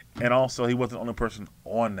 And also, he wasn't the only person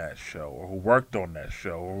on that show or who worked on that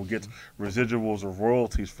show or who gets residuals or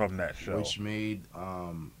royalties from that show. Which made,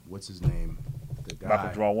 what's his name? The guy.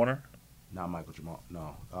 Michael Jamal Warner? Not Michael Jamal,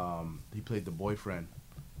 no. He played the boyfriend.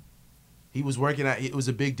 He was working at, it was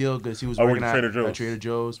a big deal because he was working at Trader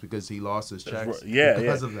Joe's because he lost his checks.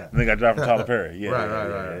 Because of that. And they got drafted from Tyler Perry. Yeah,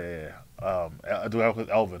 right.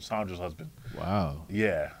 Elvin, Sandra's husband. Wow.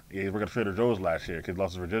 Yeah, he worked at Trader Joe's last year because he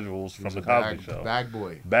lost his residuals from the Cosby Show. Bag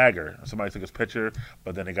boy. Bagger. Somebody took his picture,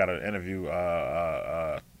 but then they got an interview,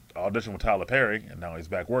 audition with Tyler Perry, and now he's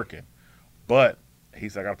back working. But he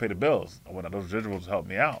said, I got to pay the bills. I want those residuals to help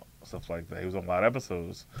me out. Stuff like that. He was on a lot of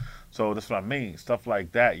episodes. So that's what I mean. Stuff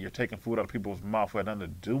like that. You're taking food out of people's mouth who had nothing to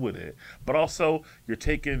do with it. But also, you're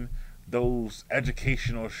taking those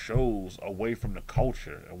educational shows away from the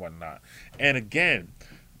culture and whatnot. And again,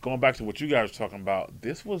 going back to what you guys were talking about,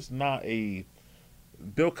 this was not a...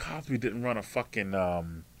 Bill Cosby didn't run a fucking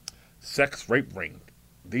sex rape ring.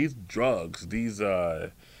 These drugs,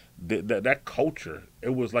 that culture,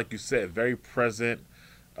 it was, like you said, very present,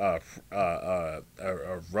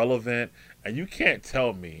 relevant, and you can't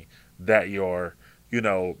tell me that your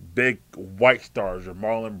big white stars, your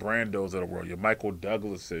Marlon Brandos of the world, your Michael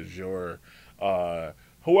Douglases, your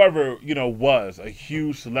whoever was a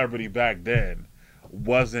huge celebrity back then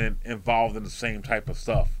wasn't involved in the same type of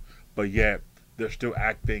stuff, but yet they're still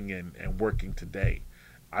acting and working today.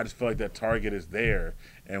 I just feel like that target is there,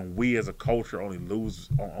 and we as a culture only lose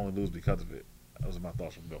because of it. Those are my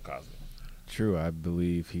thoughts from Bill Cosby. True, I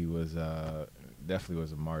believe he was definitely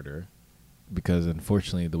was a martyr, because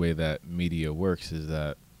unfortunately the way that media works is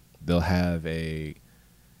that they'll have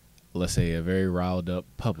let's say a very riled up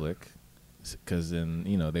public, because then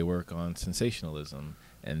they work on sensationalism,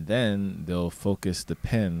 and then they'll focus the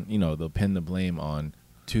pen, they'll pin the blame on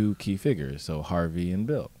two key figures, so Harvey and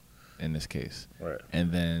Bill in this case. Right.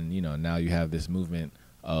 And then now you have this movement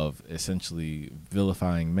of essentially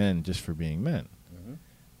vilifying men just for being men.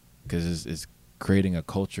 Because it's creating a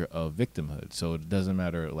culture of victimhood. So it doesn't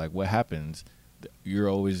matter like what happens, you're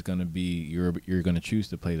always going to be you're going to choose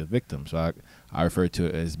to play the victim. So I refer to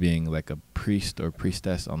it as being like a priest or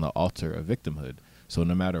priestess on the altar of victimhood. So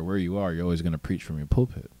no matter where you are, you're always going to preach from your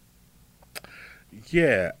pulpit.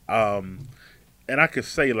 Yeah, and I could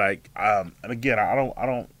say and again, I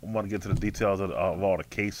don't want to get to the details of all the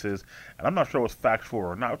cases, and I'm not sure what's factual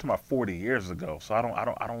or not. We're talking about 40 years ago, so I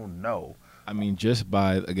don't know. I mean, just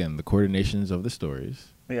by, again, the coordinations of the stories.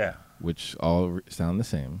 Yeah. Which all sound the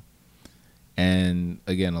same. And,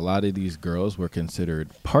 again, a lot of these girls were considered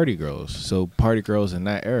party girls. So party girls in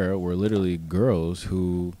that era were literally girls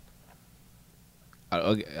who...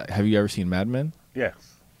 have you ever seen Mad Men?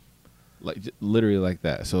 Yes. Like, literally like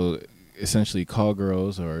that. So, essentially, call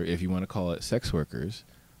girls, or if you want to call it sex workers.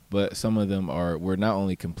 But some of them were not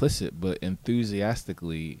only complicit, but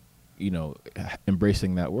enthusiastically...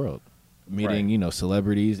 embracing that world, meeting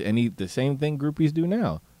celebrities, the same thing groupies do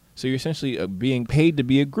now. So you're essentially being paid to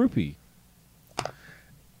be a groupie.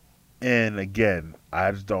 And again,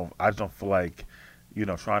 I just don't feel like,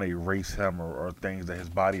 trying to erase him or things that his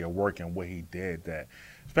body of work and what he did, that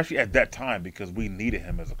especially at that time, because we needed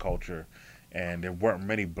him as a culture, and there weren't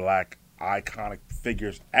many black iconic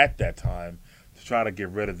figures at that time. To try to get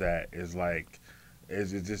rid of that is like,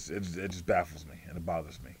 it just baffles me and it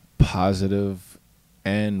bothers me. Positive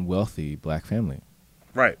and wealthy black family.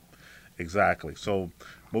 Right. Exactly. So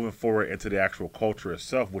moving forward into the actual culture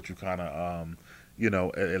itself, which you kind of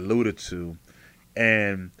alluded to,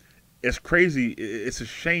 and it's crazy. It's a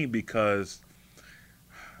shame because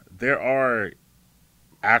there are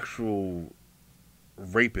actual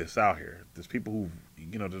rapists out here. There's people who,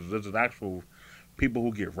 there's an actual people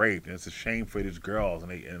who get raped, and it's a shame for these girls,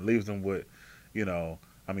 and it leaves them with,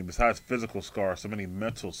 besides physical scars, so many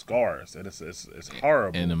mental scars, and it's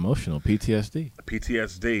horrible. And emotional PTSD,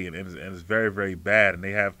 and it's very, very bad, and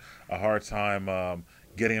they have a hard time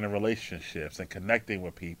getting into relationships and connecting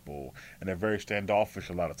with people, and they're very standoffish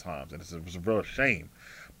a lot of times, and it's a real shame.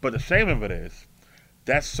 But the shame of it is,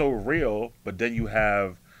 that's so real, but then you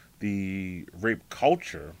have the rape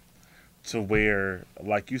culture to where,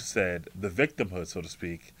 like you said, the victimhood, so to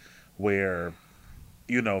speak, where,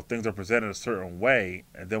 things are presented a certain way,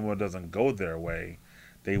 and then when it doesn't go their way,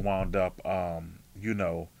 they wound up,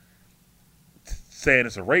 saying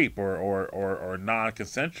it's a rape or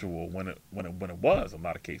non-consensual when it was in a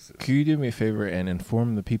lot of cases. Can you do me a favor and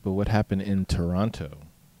inform the people what happened in Toronto?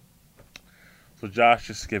 So Josh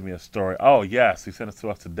just gave me a story. Oh yes, he sent it to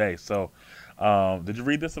us today. So, did you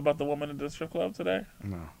read this about the woman in the strip club today?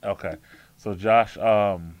 No. Okay. So Josh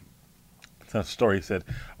sent a story. He said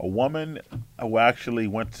a woman who actually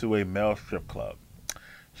went to a male strip club.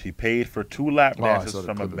 She paid for 2 lap dances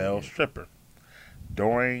from a male stripper,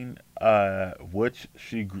 during which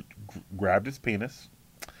she grabbed his penis,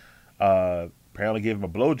 apparently gave him a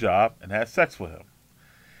blowjob, and had sex with him.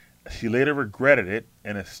 She later regretted it,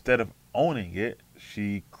 and instead of owning it,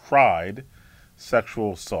 she cried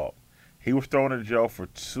sexual assault. He was thrown in jail for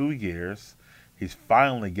 2 years. He's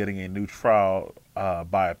finally getting a new trial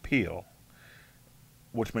by appeal,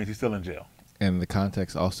 which means he's still in jail. And the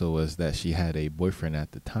context also was that she had a boyfriend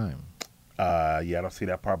at the time. I don't see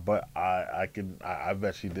that part, but I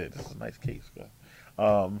bet she did. This is a nice case, guy.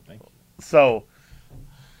 Thank you. So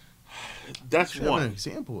that's one one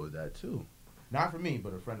example of that too. Not for me,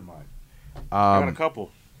 but a friend of mine. I got a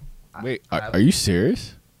couple. Wait, are you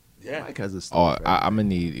serious? Yeah. Mike has a Oh, I'm gonna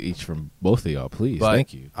need each from both of y'all, please. But,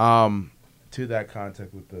 thank you. To that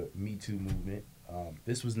context with the Me Too movement,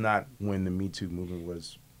 this was not when the Me Too movement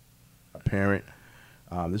was apparent.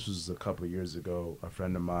 This was a couple of years ago. A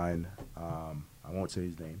friend of mine, I won't say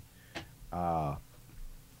his name, had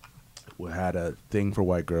a thing for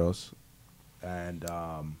white girls, and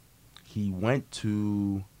he went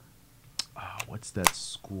to what's that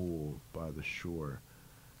school by the shore?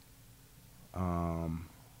 Rowan?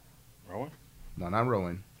 No, not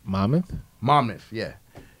Rowan. Monmouth, yeah.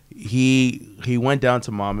 He went down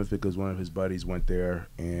to Monmouth because one of his buddies went there,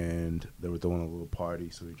 and they were throwing a little party,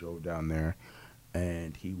 so he drove down there,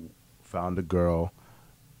 and he found a girl.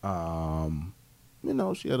 She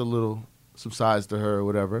had a little some size to her or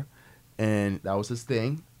whatever, and that was his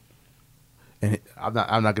thing. And I'm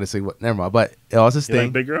not gonna say what. Never mind. But it was his thing.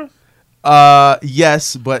 Like big girls?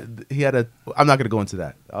 Yes, but he had a. I'm not gonna go into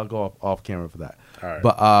that. I'll go off camera for that. All right.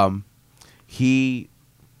 But he,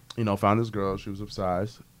 found this girl. She was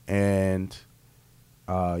upsized, and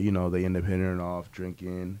they ended up hitting her off,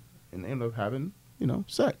 drinking, and they ended up having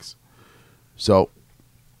sex. So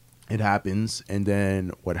it happens, and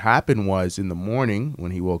then what happened was in the morning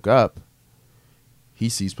when he woke up, he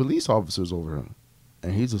sees police officers over him,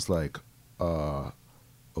 and he's just like,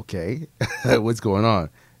 okay, what's going on?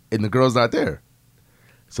 And the girl's not there.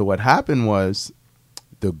 So what happened was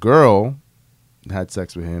the girl had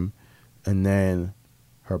sex with him, and then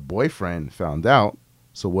her boyfriend found out.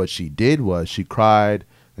 So what she did was she cried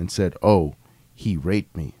and said, "Oh, he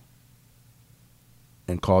raped me,"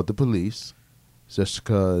 and called the police just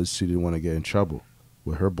because she didn't want to get in trouble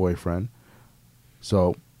with her boyfriend.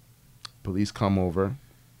 So police come over,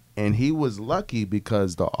 and he was lucky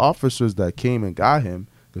because the officers that came and got him,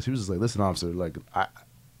 because he was just like, "Listen, officer, like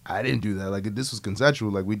I didn't do that. Like this was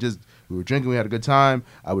consensual. Like we were drinking. We had a good time.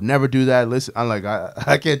 I would never do that. Listen, I'm like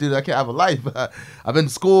I can't do that. I can't have a life. I've been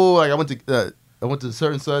to school. Like I went to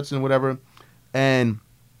certain such and whatever." And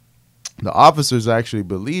the officers actually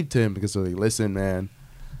believed him because they're like, "Listen, man,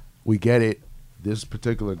 we get it. This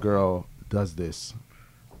particular girl does this.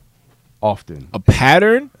 often. A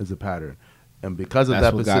pattern? Is a pattern. And because of That's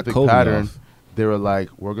that what got specific Kobe pattern, off. they were like,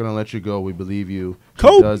 we're going to let you go. We believe you. She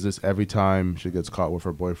Kobe. does this every time she gets caught with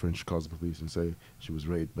her boyfriend. She calls the police and say she was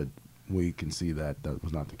raped, but we can see that that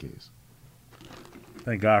was not the case.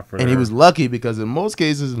 Thank God for And he was lucky because in most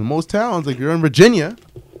cases, in most towns, like you're in Virginia,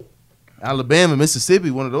 Alabama,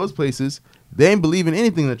 Mississippi, one of those places, they ain't believing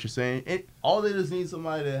anything that you're saying. All they just need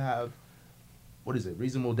somebody to have, what is it,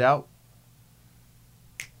 reasonable doubt?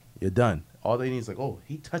 You're done. All they need is like, oh,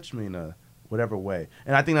 he touched me in a whatever way.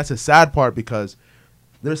 And I think that's a sad part because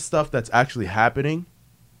there's stuff that's actually happening,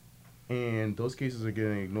 and those cases are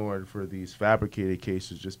getting ignored for these fabricated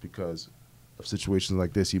cases just because of situations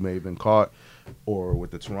like this. You may have been caught, or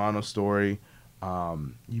with the Toronto story,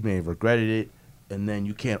 you may have regretted it, and then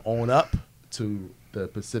you can't own up to the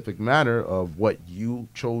specific matter of what you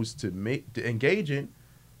chose to engage in.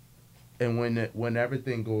 And when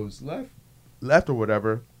everything goes left or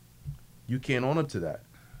whatever, you can't own up to that.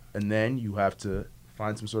 And then you have to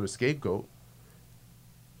find some sort of scapegoat.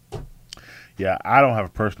 Yeah, I don't have a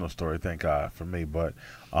personal story, thank God for me, but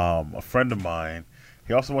a friend of mine,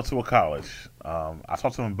 he also went to a college. I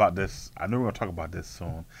talked to him about this. I knew we were going to talk about this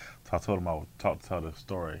soon, so I told him I would tell the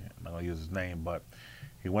story. I'm not going to use his name, but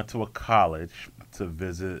he went to a college to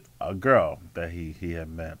visit a girl that he had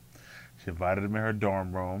met. She invited him in her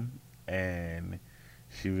dorm room, and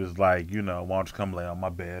she was like, why don't you come lay on my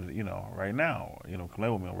bed, right now. Come lay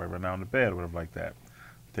with me right now in the bed or whatever like that.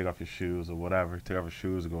 Take off your shoes or whatever. Take off your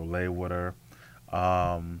shoes and go lay with her.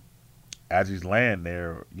 As he's laying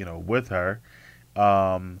there, with her,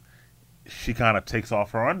 she kind of takes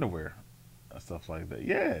off her underwear and stuff like that.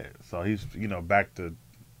 Yeah. So he's, back to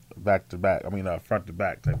back. I mean, front to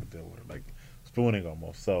back type of deal with her, like spooning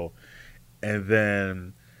almost. So, and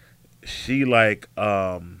then she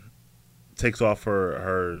takes off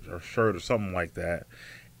her shirt or something like that,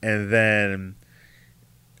 and then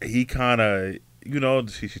he kind of,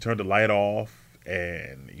 she turned the light off,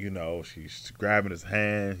 and she's grabbing his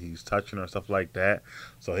hand, he's touching her, stuff like that.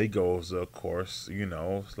 So he goes, of course,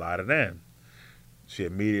 slide it in. She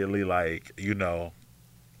immediately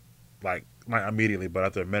not immediately, but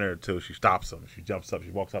after a minute or two, she stops him. She jumps up, she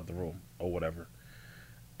walks out the room or whatever,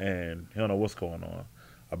 and he don't know what's going on.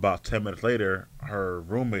 About 10 minutes later, her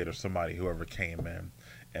roommate or somebody, whoever came in,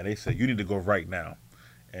 and they said, "You need to go right now."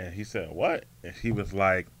 And he said, "What?" And he was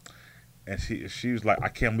like, and she was like, "I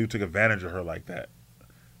can't believe you took advantage of her like that."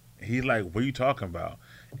 And he's like, "What are you talking about?"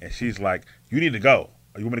 And she's like, "You need to go.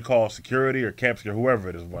 You want me to call security or camp security, whoever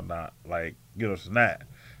it is, whatnot, it's not,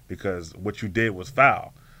 because what you did was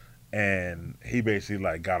foul." And he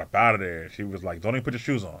basically got up out of there. And she was like, "Don't even put your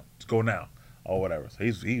shoes on. Just go now." Or whatever. So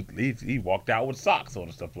he walked out with socks on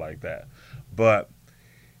and stuff like that. But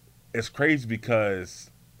it's crazy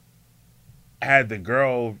because had the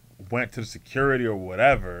girl went to the security or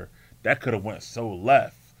whatever, that could have went so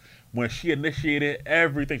left. When she initiated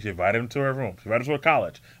everything, she invited him to her room. She invited him to her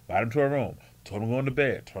college. Invited him to her room. Told him to go into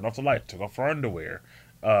bed. Turned off the light. Took off her underwear.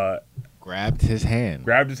 Grabbed his hand.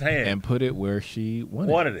 And put it where she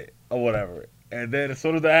wanted it or whatever. And then as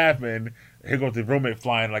soon as that happened, here goes the roommate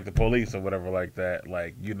flying like the police or whatever like that.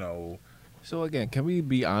 So again, can we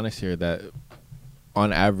be honest here that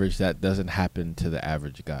on average that doesn't happen to the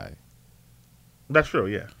average guy? That's true,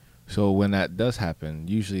 yeah. So when that does happen,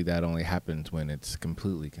 usually that only happens when it's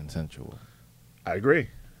completely consensual. I agree.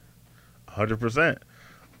 100%.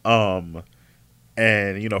 And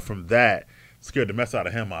from that, scared the mess out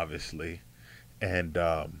of him, obviously. And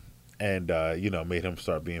made him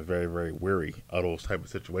start being very, very wary of those type of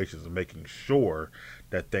situations and making sure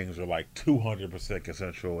that things are 200%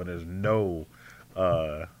 consensual and there's no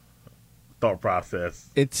thought process.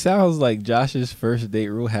 It sounds like Josh's first date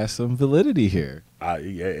rule has some validity here.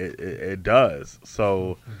 It does.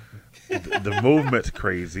 So the movement's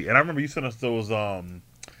crazy. And I remember you sent us those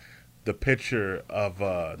the picture of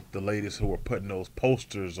the ladies who were putting those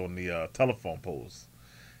posters on the telephone poles.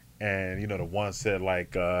 And the one said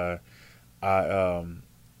I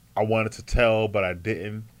wanted to tell, but I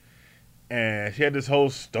didn't. And she had this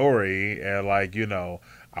whole story, and I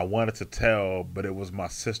wanted to tell, but it was my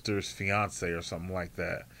sister's fiance or something like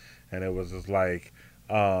that. And it was just I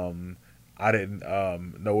didn't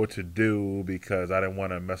know what to do because I didn't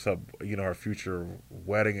want to mess up, her future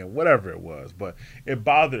wedding and whatever it was. But it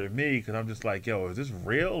bothered me because I'm just like, yo, is this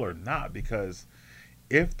real or not? Because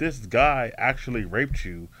if this guy actually raped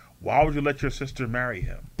you, why would you let your sister marry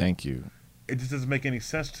him? Thank you. It just doesn't make any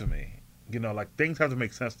sense to me. Things have to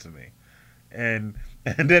make sense to me. And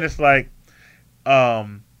then it's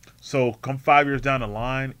so come 5 years down the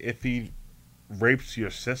line, if he rapes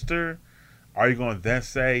your sister, are you going to then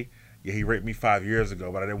say, yeah, he raped me 5 years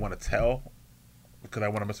ago, but I didn't want to tell because I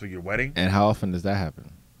want to mess with your wedding. And how often does that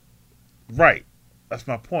happen? Right. That's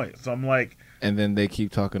my point. So I'm like, And then they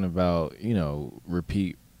keep talking about,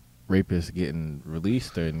 repeat rapists getting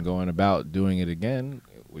released and going about doing it again.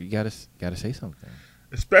 Well, you gotta say something.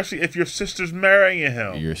 especially if your sister's marrying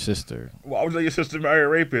him. Your sister. Why would you let your sister marry a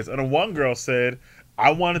rapist? And the one girl said,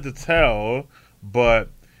 I wanted to tell, but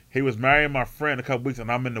he was marrying my friend a couple weeks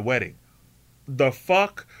and I'm in the wedding. The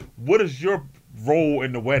fuck? What does your role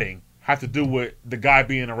in the wedding have to do with the guy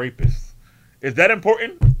being a rapist? Is that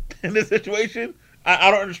important in this situation?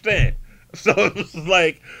 I don't understand. So it's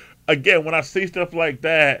like, again, when I see stuff like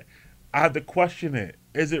that, I have to question it.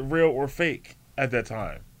 Is it real or fake at that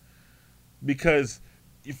time? Because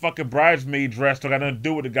your fucking bridesmaid dress don't got nothing to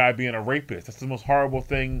do with the guy being a rapist. That's the most horrible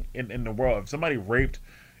thing in the world. If somebody raped,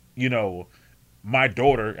 my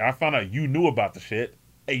daughter, and I found out you knew about the shit,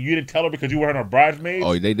 and you didn't tell her because you weren't her bridesmaid.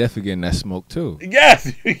 Oh, they definitely getting that smoke too.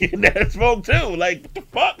 Yes, you getting that smoke too. Like, what the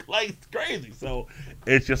fuck? Like, it's crazy. So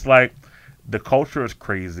it's just like the culture is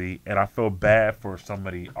crazy, and I feel bad for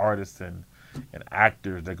somebody, artists and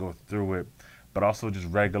actors that go through it, but also just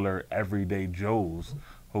regular everyday Joes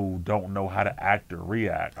who don't know how to act or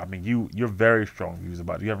react. I mean, you're very strong views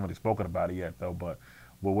about it. You haven't really spoken about it yet, though, but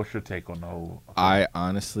what's your take on the whole? I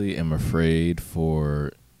honestly am afraid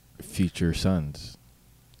for future sons,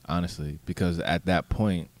 honestly, because at that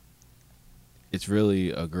point, it's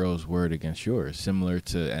really a girl's word against yours, similar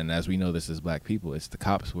to, and as we know this as black people, it's the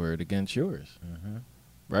cop's word against yours,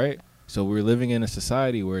 right? So we're living in a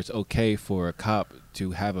society where it's okay for a cop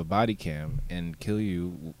to have a body cam and kill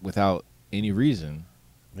you without any reason,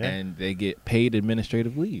 and they get paid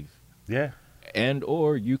administrative leave. Yeah. And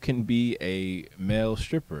or you can be a male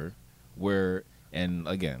stripper where, and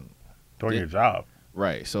again, Doing your job.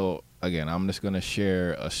 Right. So again, I'm just going to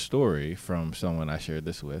share a story from someone I shared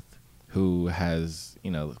this with who has,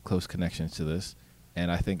 close connections to this, and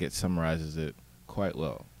I think it summarizes it quite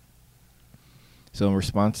well. So in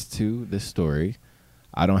response to this story,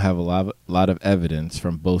 I don't have a lot of evidence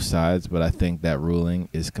from both sides, but I think that ruling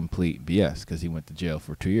is complete BS because he went to jail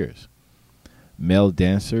for 2 years. Male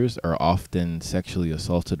dancers are often sexually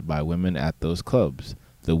assaulted by women at those clubs.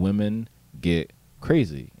 The women get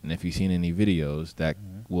crazy, and if you've seen any videos, that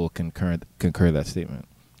will confirm that statement.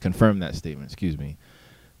 Excuse me.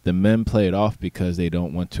 The men play it off because they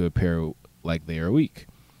don't want to appear like they are weak.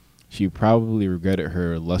 She probably regretted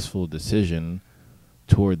her lustful decision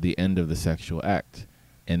toward the end of the sexual act,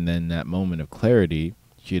 and then that moment of clarity,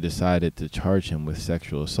 she decided to charge him with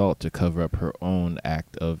sexual assault to cover up her own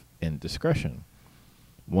act of indiscretion.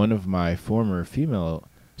 One of my former female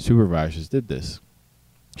supervisors did this.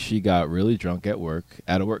 She got really drunk at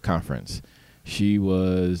a work conference. She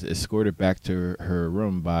was escorted back to her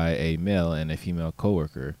room by a male and a female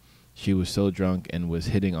coworker. She was so drunk and was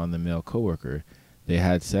hitting on the male coworker. They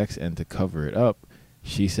had sex, and to cover it up,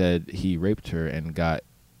 she said he raped her and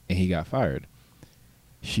he got fired.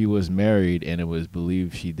 She was married, and it was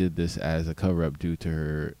believed she did this as a cover-up due to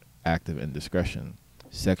her act of indiscretion.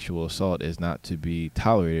 Sexual assault is not to be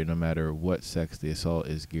tolerated no matter what sex the assault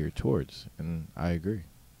is geared towards, and I agree.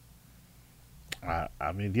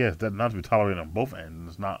 I mean, yes, that's not to be tolerated on both ends.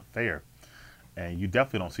 It's not fair. And you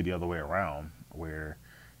definitely don't see the other way around where,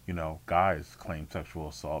 guys claim sexual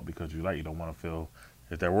assault because you don't want to feel,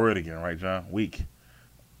 if that word again, right, John? Weak.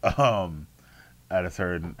 At a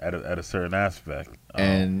certain aspect.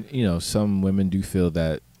 And, some women do feel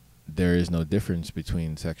that there is no difference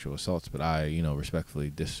between sexual assaults, but I, respectfully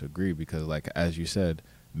disagree because, like, as you said,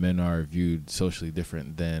 men are viewed socially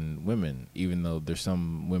different than women. Even though there's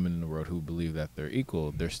some women in the world who believe that they're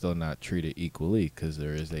equal, they're still not treated equally because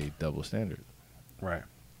there is a double standard. Right.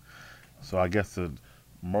 So I guess the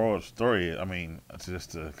moral of the story, it's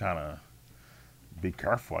just to kind of be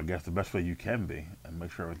careful, I guess, the best way you can be and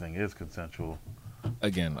make sure everything is consensual.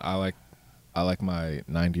 Again, I like my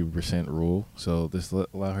 90% rule, so just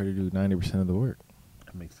allow her to do 90% of the work.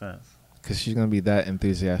 That makes sense. Because she's going to be that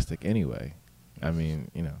enthusiastic anyway.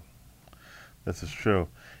 This is true.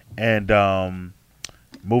 And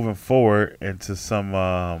moving forward into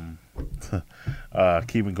some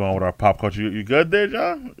keeping going with our pop culture. You good there,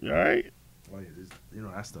 John? You all right? Well,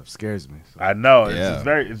 that stuff scares me. So. I know. Yeah.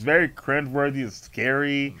 It's very cringeworthy. It's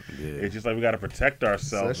scary. Yeah. It's just like we got to protect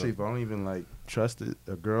ourselves. Especially if I don't even trust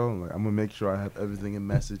a girl. I'm gonna make sure I have everything in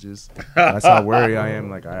messages. That's how worried I am.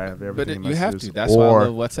 Like I have everything. But in you have messages. to. That's why I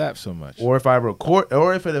love WhatsApp so much. Or if I record,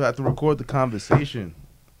 or if I have to record the conversation.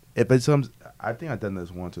 If it's I think I've done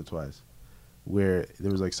this once or twice, where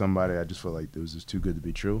there was somebody I just felt like it was just too good to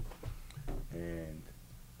be true, and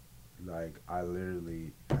I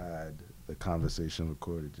literally had the conversation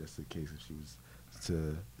recorded just in case if she was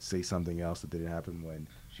to say something else that didn't happen when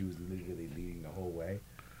she was literally leading the whole way.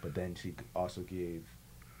 But then she also gave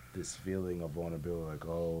this feeling of vulnerability, like,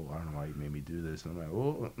 oh, I don't know why you made me do this. And I'm like,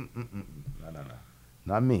 oh, no.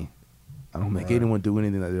 Not me. I don't make anyone do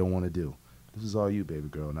anything that they don't want to do. This is all you, baby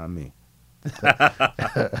girl, not me.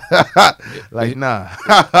 Like, nah.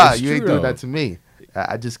 You ain't doing that to me.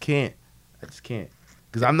 I just can't.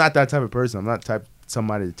 Because I'm not that type of person. I'm not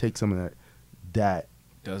somebody to take something that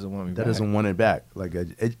doesn't want me that back. doesn't want it back. Like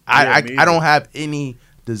I don't have any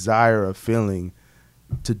desire or feeling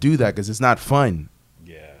to do that because it's not fun.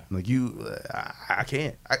 Yeah. Like I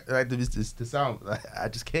can't. The sound. I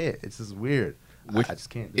just can't. It's just weird. I just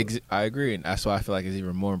can't. Do it. I agree, and that's why I feel like it's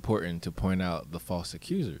even more important to point out the false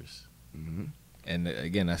accusers. Mm-hmm. And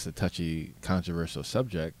again, that's a touchy, controversial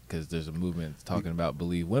subject because there's a movement talking about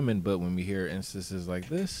believe women, but when we hear instances like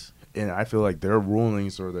this, and I feel like their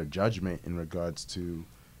rulings or their judgment in regards to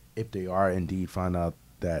if they are indeed found out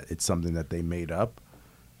that it's something that they made up,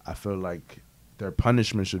 I feel like their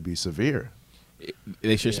punishment should be severe.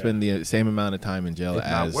 They should spend the same amount of time in jail if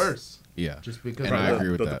as not worse. Yeah, just because. And I agree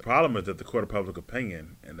with that. The problem is that the court of public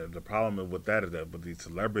opinion, and the problem with that is that with these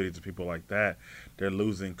celebrities and people like that, they're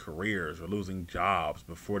losing careers or losing jobs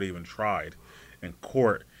before they even tried in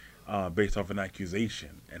court based off an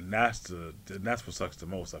accusation, and that's what sucks the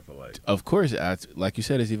most. I feel like. Of course, like you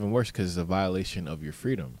said, it's even worse because it's a violation of your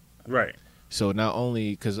freedom. Right. So not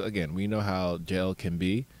only because again we know how jail can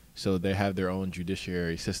be. So they have their own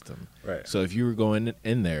judiciary system. Right. So if you were going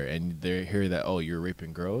in there and they hear that, oh, you're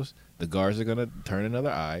raping girls, the guards are going to turn another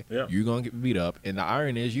eye. Yeah. You're going to get beat up. And the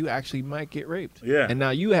irony is you actually might get raped. Yeah. And now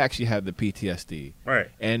you actually have the PTSD. Right.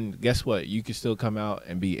 And guess what? You can still come out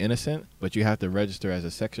and be innocent, but you have to register as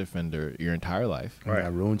a sex offender your entire life. Right. And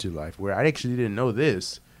that ruins your life. Where I actually didn't know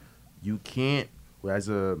this, you can't, as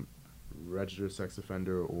a registered sex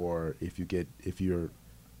offender, or if you get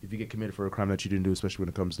committed for a crime that you didn't do, especially when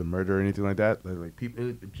it comes to murder or anything like that, like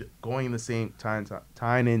people going in the same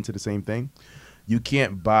tying into the same thing, you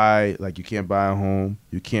can't buy a home,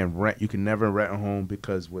 you can't rent, you can never rent a home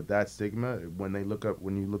because with that stigma, when they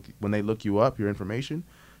look you up, your information,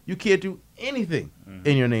 you can't do anything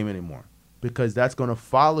in your name anymore because that's going to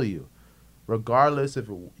follow you, regardless if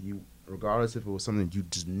it was something you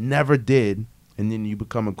just never did and then you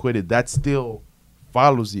become acquitted, that still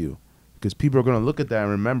follows you. Because people are going to look at that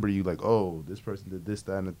and remember you like, oh, this person did this,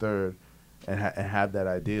 that, and the third, and have that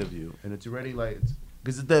idea of you. And it's already like,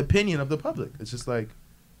 because it's the opinion of the public. It's just like,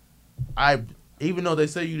 even though they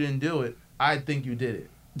say you didn't do it, I think you did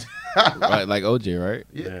it. Right, like OJ, right?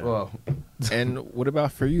 Yeah. Well. And what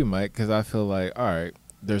about for you, Mike? Because I feel like, all right,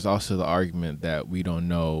 there's also the argument that we don't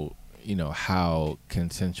know, how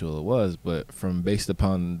consensual it was, but based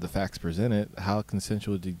upon the facts presented, how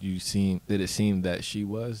consensual did it seem that she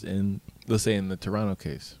was in, let's say, in the Toronto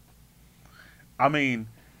case? I mean,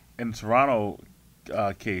 in the Toronto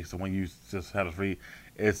case, the one you just had us read,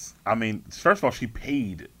 first of all, she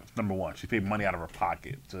paid, number one, she paid money out of her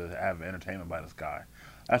pocket to have entertainment by this guy.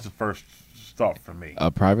 That's the first thought for me. A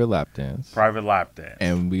private lap dance. Private lap dance.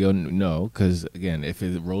 And we don't know, because, again, if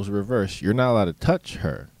it roles reverse, you're not allowed to touch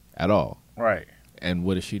her at all. Right. And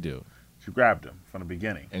what did she do? She grabbed him from the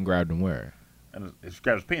beginning. And grabbed him where? And she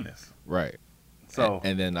grabbed his penis. Right. So.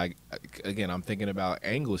 And then, I'm thinking about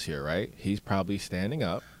angles here, right? He's probably standing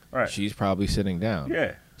up. Right. She's probably sitting down.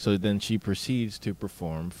 Yeah. So then she proceeds to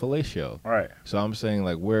perform fellatio. Right. So I'm saying,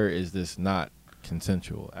 where is this not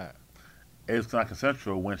consensual at? It's not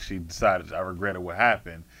consensual when she decided, I regretted what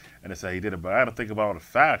happened, and they say he did it. But I got to think about all the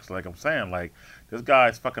facts. Like I'm saying, this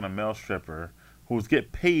guy's fucking a male stripper who's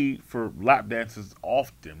get paid for lap dances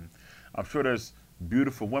often. I'm sure there's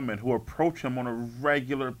beautiful women who approach him on a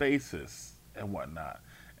regular basis and whatnot.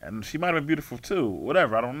 And she might have been beautiful too.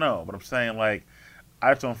 Whatever, I don't know. But I'm saying, I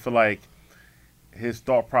just don't feel like his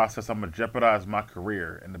thought process, I'm going to jeopardize my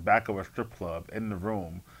career in the back of a strip club in the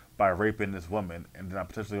room by raping this woman, and then I'm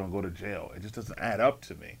potentially going to go to jail. It just doesn't add up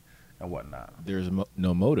to me and whatnot. There's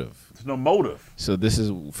no motive. There's no motive. So this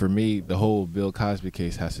is, for me, the whole Bill Cosby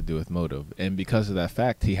case has to do with motive. And because of that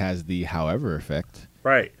fact, he has the however effect.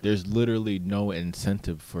 Right. There's literally no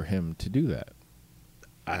incentive for him to do that.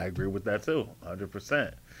 I agree with that too,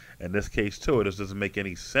 100%. In this case too, it just doesn't make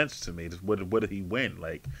any sense to me. What did he win?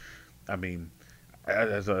 I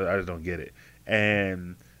just don't get it.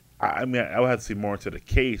 And I would have to see more into the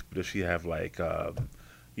case, but does she have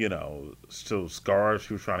still scars?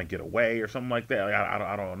 She was trying to get away or something like that.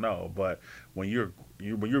 I don't know. But when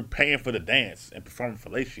you're paying for the dance and performing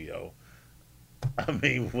fellatio,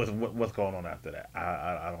 what's going on after that?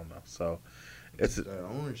 I don't know. So it's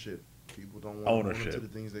ownership. People don't want to own up to ownership. the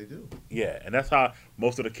things they do. Yeah, and that's how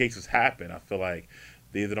most of the cases happen. I feel like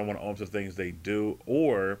they either don't want to own up to the things they do,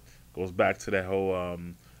 or goes back to that whole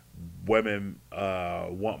women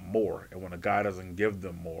want more, and when a guy doesn't give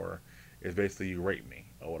them more, it's basically you rape me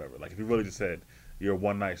or whatever. Like if you really just said you're a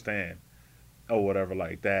one night stand or whatever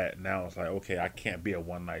like that, now it's like okay, I can't be a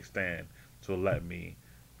one night stand, so let me,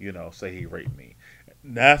 say he raped me.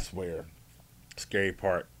 That's where the scary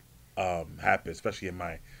part happened, especially in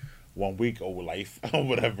my 1 week old life or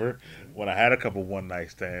whatever. When I had a couple one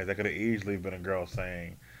night stands, that could have easily been a girl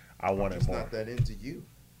saying, "I I'm wanted just more." not that into you.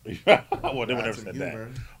 Well, they would never Some said humor.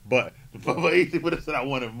 that, but easily would have said, "I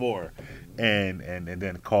wanted more," and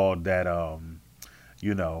then called that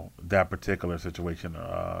that particular situation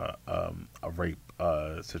a rape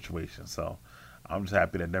situation. So I'm just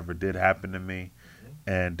happy that never did happen to me,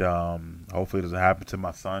 and hopefully it doesn't happen to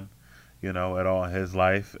my son, at all in his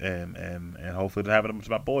life, and hopefully it doesn't happen to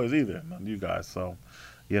my boys either, none of you guys. So,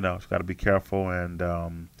 just got to be careful, and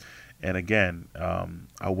again,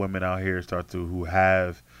 our women out here who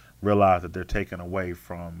have realized that they're taken away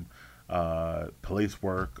from police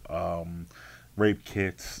work, rape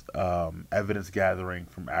kits, evidence gathering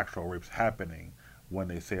from actual rapes happening when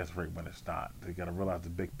they say it's rape when it's not. They got to realize the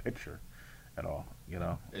big picture at all.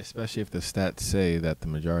 Especially if the stats say that the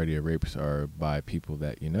majority of rapes are by people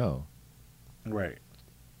that you know. Right.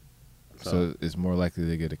 So it's more likely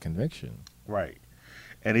to get a conviction. Right.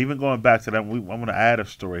 And even going back to that, I'm going to add a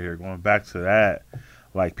story here. Going back to that,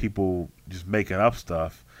 like people just making up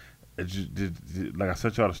stuff. Like I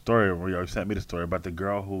sent y'all the story, or you sent me the story about the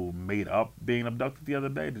girl who made up being abducted the other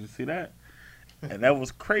day. Did you see that? And that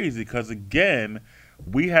was crazy because, again,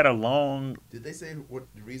 we had a long... Did they say what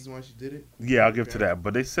the reason why she did it? Yeah, I'll give to that.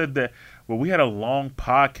 But they said that, we had a long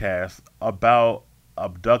podcast about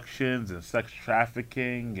abductions and sex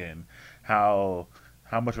trafficking and how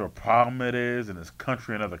much of a problem it is in this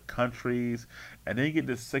country and other countries. And then you get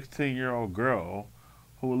this 16-year-old girl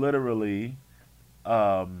who literally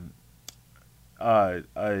sets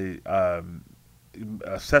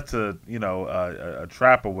a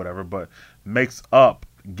trap or whatever, but makes up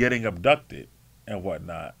getting abducted and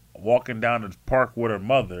whatnot, walking down the park with her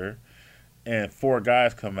mother, and 4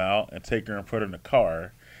 guys come out and take her and put her in the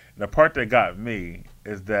car. And the part that got me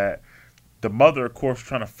is that the mother, of course,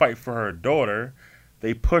 trying to fight for her daughter.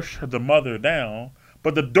 They push the mother down,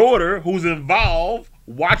 but the daughter, who's involved,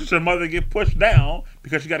 watches her mother get pushed down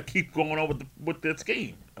because she got to keep going on with the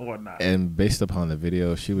scheme and whatnot. And based upon the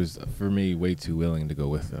video, she was, for me, way too willing to go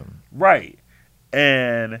with them. Right.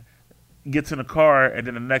 And gets in the car, and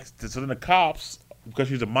then so then the cops, because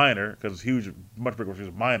she's a minor, because it's huge, much bigger when she's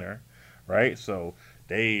a minor, right? So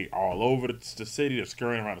they all over the city, they're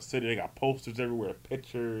scurrying around the city, they got posters everywhere,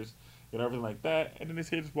 pictures, everything like that. And then they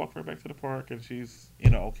say just walk right back to the park, and she's,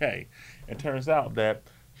 okay. And it turns out that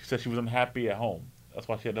she said she was unhappy at home. That's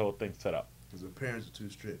why she had the whole thing set up. Because her parents are too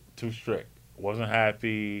strict. Too strict. Wasn't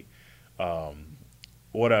happy,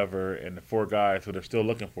 whatever. And the 4 guys who they're still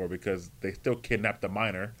looking for because they still kidnapped the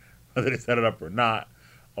minor, whether they set it up or not,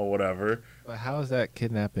 or whatever. But how is that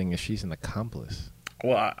kidnapping if she's an accomplice?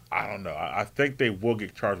 Well, I don't know. I think they will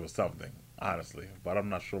get charged with something, honestly, but I'm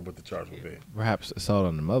not sure what the charge will be. Perhaps assault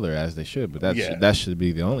on the mother, as they should, but that should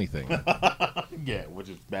be the only thing. Yeah, which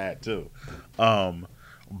is bad too.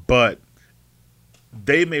 But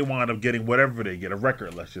they may wind up getting whatever they get, a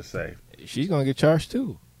record, let's just say. She's gonna get charged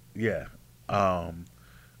too. Yeah,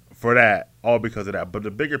 for that, all because of that. But the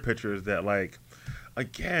bigger picture is that, like,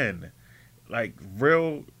 again, like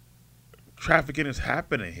real trafficking is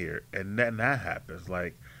happening here, and then that happens.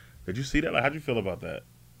 Like, did you see that? Like, how'd you feel about that?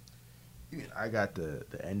 I got the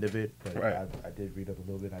end of it, but Right. I did read up a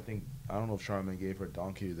little bit. I don't know if Charlamagne gave her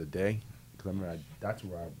Donkey of the Day, because I remember that's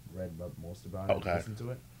where I read about most about it. Okay. Listened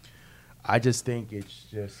to it. I just think it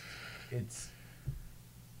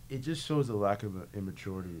just shows a lack of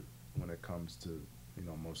immaturity when it comes to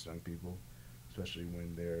most young people, especially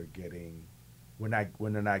when they're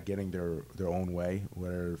not getting their own way.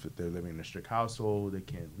 Whether if they're living in a strict household, they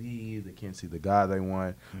can't leave, they can't see the guy they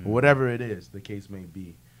want, or whatever it is the case may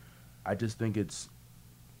be. I just think it's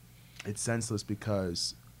senseless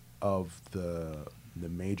because of the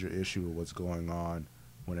major issue of what's going on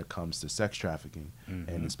when it comes to sex trafficking,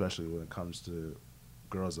 and especially when it comes to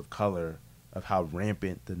girls of color, of how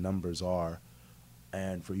rampant the numbers are,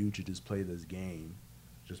 and for you to just play this game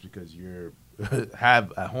just because you're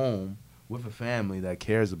have a home with a family that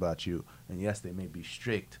cares about you, and yes, they may be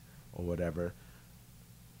strict or whatever,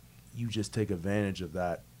 you just take advantage of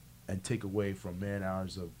that and take away from man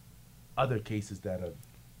hours of other cases that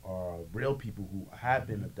are real people who have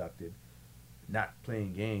been abducted, not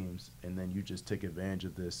playing games, and then you just take advantage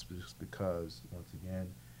of this just because once again,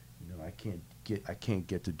 I can't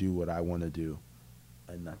get to do what I want to do.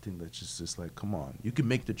 And I think that's just like, come on, you can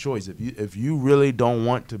make the choice. If you really don't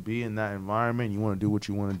want to be in that environment, you want to do what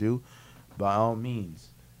you want to do, by all means,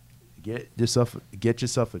 get yourself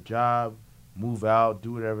a job, move out,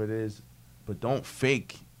 do whatever it is, but don't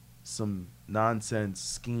fake some nonsense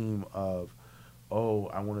scheme of, oh,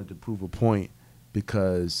 I wanted to prove a point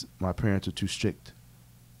because my parents are too strict.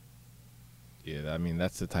 Yeah, I mean,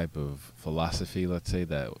 that's the type of philosophy, let's say,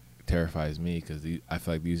 that terrifies me, because I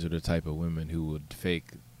feel like these are the type of women who would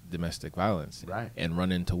fake domestic violence, Right, and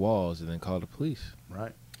run into walls and then call the police.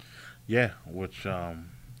 right. Yeah, which of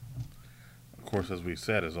course, as we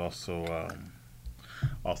said, is also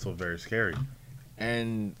very scary.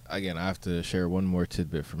 And again, I have to share one more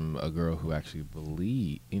tidbit from a girl who actually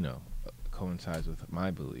coincides with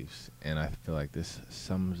my beliefs, and I feel like this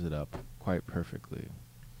sums it up quite perfectly.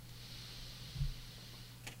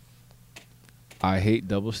 I hate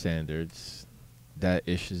double standards. That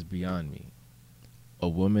ish is beyond me. A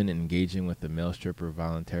woman engaging with a male stripper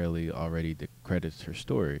voluntarily already discredits her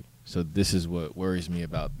story. So this is what worries me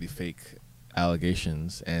about the fake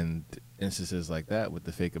allegations and instances like that with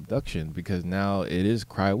the fake abduction, because now it is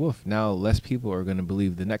cry wolf. Now less people are going to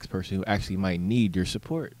believe the next person who actually might need your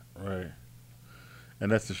support. Right.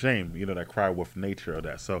 And that's a shame, that cry wolf nature of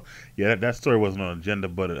that. So, yeah, that story wasn't on the agenda,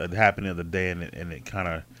 but it happened the other day, and it kind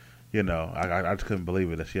of, I just couldn't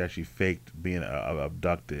believe it that she actually faked being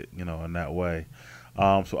abducted, in that way.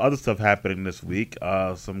 So other stuff happening this week.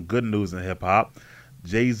 Some good news in hip hop.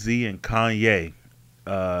 Jay-Z and Kanye,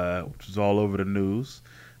 which is all over the news.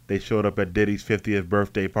 They showed up at Diddy's 50th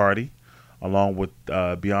birthday party, along with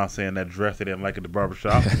Beyonce in that dress they didn't like at the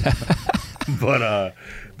barbershop. But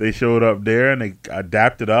they showed up there and they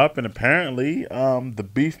adapted up, and apparently the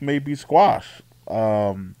beef may be squashed.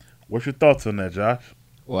 What's your thoughts on that, Josh?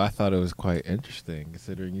 Well, I thought it was quite interesting,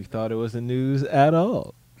 considering you thought it wasn't news at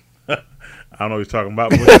all. I don't know what you're talking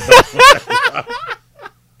about.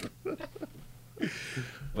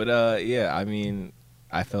 But yeah, I mean,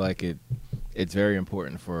 I feel like it's very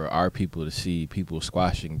important for our people to see people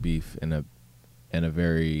squashing beef in a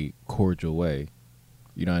very cordial way.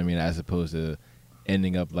 You know what I mean? As opposed to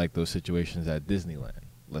ending up like those situations at Disneyland,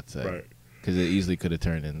 let's say. Right. Because it easily could have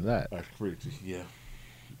turned into that. That's crazy. Yeah.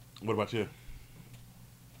 What about you?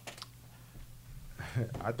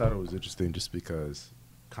 I thought it was interesting just because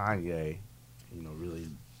Kanye, really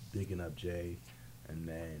bigging up Jay, and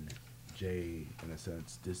then Jay, in a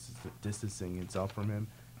sense, distancing himself from him.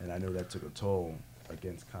 And I know that took a toll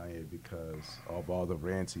against Kanye because of all the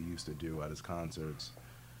rants he used to do at his concerts.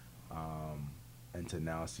 And to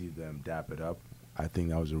now see them dap it up, I think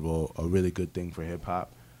that was a really good thing for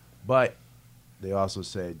hip-hop. But they also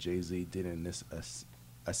said Jay-Z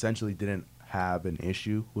essentially didn't have an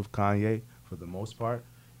issue with Kanye for the most part.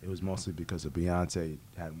 It was mostly because of Beyonce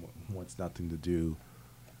wants nothing to do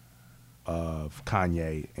of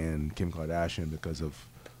Kanye and Kim Kardashian because of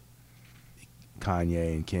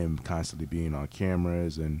Kanye and Kim constantly being on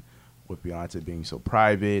cameras, and with Beyonce being so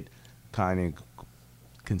private, Kanye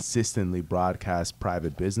consistently broadcasts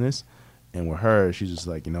private business, and with her, she's just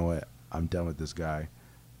like, you know what, I'm done with this guy.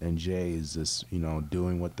 And Jay is just,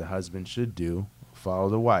 doing what the husband should do, follow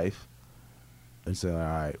the wife, and say, all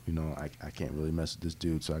right, I can't really mess with this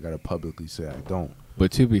dude, so I got to publicly say I don't.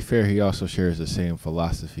 But to be fair, he also shares the same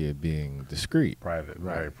philosophy of being discreet. Private,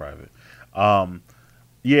 Right. very private.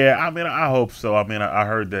 Yeah, I mean, I hope so. I mean, I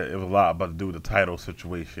heard that it was a lot about to do with the title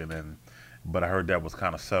situation, but I heard that was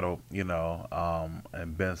kind of settled,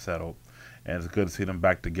 and been settled. And it's good to see them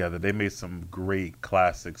back together. They made some great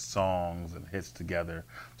classic songs and hits together.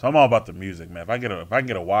 So I'm all about the music, man. If I can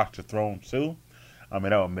get a Watch the Throne too, I mean,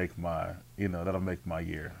 that'll make my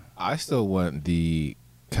year. I still want the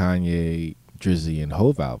Kanye, Drizzy, and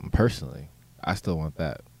Hove album, personally. I still want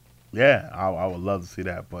that. Yeah, I would love to see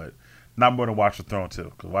that, but not more than Watch the Throne 2,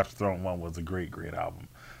 because Watch the Throne 1 was a great, great album.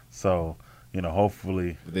 So,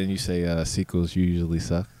 hopefully. But then you say sequels usually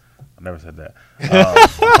suck. I never said that.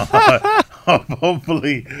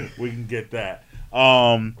 Hopefully we can get that.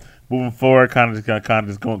 Moving forward, kind of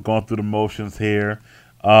just going through the motions here.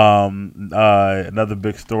 Another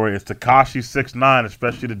big story is Tekashi 6ix9ine,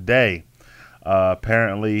 especially today.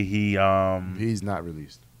 Apparently He's not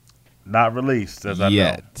released. Not released, as I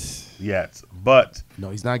know. Yet. But No,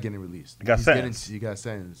 he's not getting released. He got sentenced. He got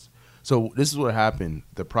sentenced. So this is what happened.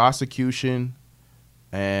 The prosecution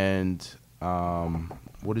and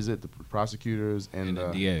what is it? The prosecutors and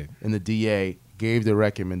the DA. And the DA gave the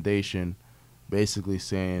recommendation, basically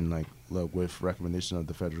saying, like, look, with recommendation of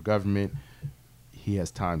the federal government, he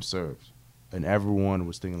has time served. and everyone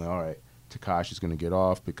was thinking, like, all right, Tekashi's going to get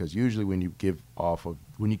off, because usually when you give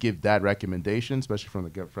that recommendation, especially from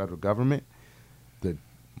the federal government, the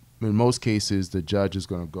in most cases the judge is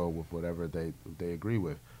going to go with whatever they agree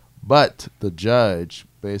with. But the judge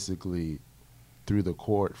basically threw the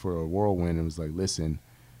court for a whirlwind and was like, listen,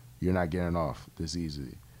 you're not getting off this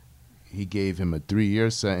easily. He gave him a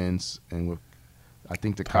 3-year sentence, and with, I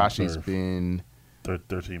think Tekashi's been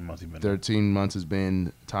 13 months. 13 months has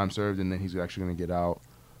been time served, and then he's actually going to get out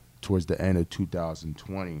towards the end of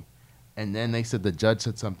 2020. And then they said the judge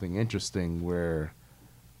said something interesting where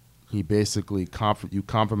he basically you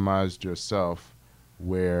compromised yourself,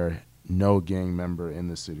 where no gang member in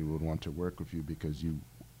the city would want to work with you because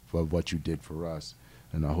of what you did for us,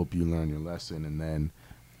 and I hope you learn your lesson. And then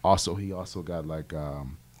also he also got like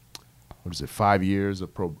 5 years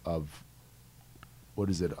of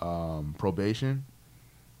probation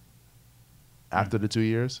after the 2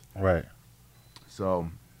 years. Right. So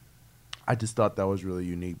I just thought that was really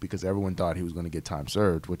unique, because everyone thought he was going to get time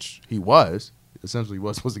served, which he was. Essentially, he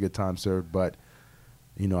was supposed to get time served, but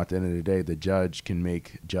you know, at the end of the day, the judge can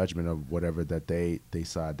make judgment of whatever that they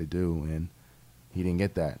decide to do, and he didn't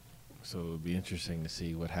get that. So it would be interesting to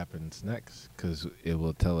see what happens next, because it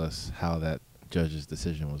will tell us how that judge's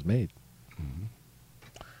decision was made. Mm-hmm.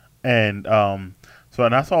 And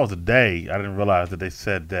and I saw today, I didn't realize that they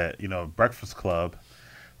said that, you know, Breakfast Club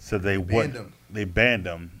said they banned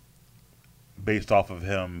him based off of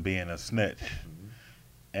him being a snitch. Mm-hmm.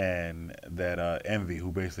 And that Envy,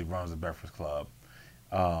 who basically runs the Breakfast Club,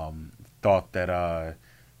 thought that,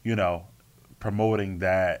 you know, promoting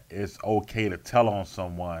that it's okay to tell on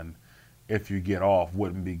someone if you get off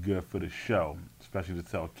wouldn't be good for the show, especially to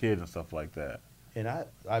tell kids and stuff like that. And I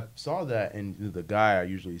saw that, and the guy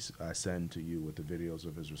I send to you with the videos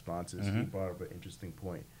of his responses, mm-hmm. He brought up an interesting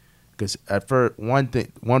point. Because at first, one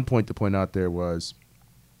point to point out there was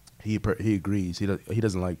he agrees he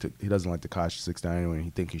doesn't like Tekashi 6ix9ine anyway, and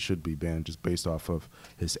he thinks he should be banned just based off of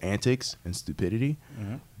his antics and stupidity.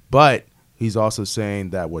 Mm-hmm. But he's also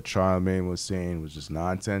saying that what Charlamagne was saying was just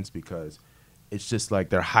nonsense, because it's just like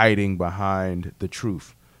they're hiding behind the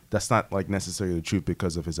truth. That's not like necessarily the truth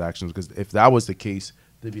because of his actions. Because if that was the case,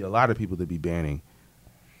 there'd be a lot of people that'd be banning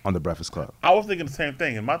on the Breakfast Club. I was thinking the same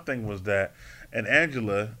thing, and my thing was that, and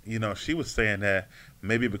Angela, you know, she was saying that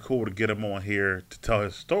maybe it'd be cool to get him on here to tell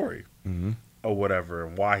his story, mm-hmm. or whatever,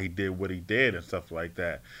 and why he did what he did and stuff like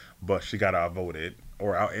that. But she got outvoted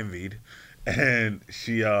or out envied, and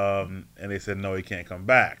she and they said no, he can't come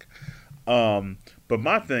back. But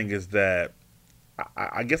my thing is that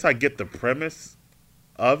I guess I get the premise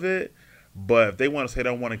of it, but if they want to say they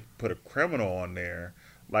don't want to put a criminal on there,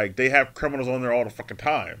 like they have criminals on there all the fucking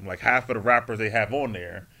time. Like half of the rappers they have on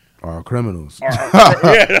there are criminals. Yeah,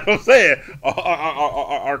 that's what I'm saying.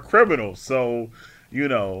 Are criminals. So, you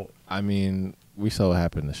know. I mean, we saw what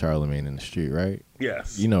happened to Charlamagne in the street, right?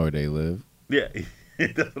 Yes. You know where they live. Yeah.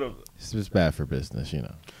 It's just bad for business, you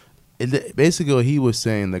know. Basically, what he was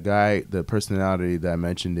saying, the personality that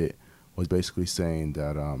mentioned it, was basically saying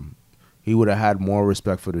that he would have had more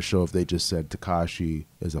respect for the show if they just said Tekashi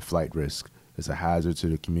is a flight risk, it's a hazard to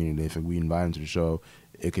the community. If we invite him to the show,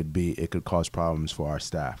 it could cause problems for our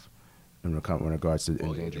staff in regards to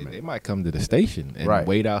endangerment. They might come to the station and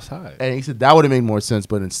wait outside. And he said that would have made more sense,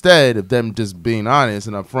 but instead of them just being honest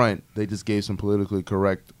and upfront, they just gave some politically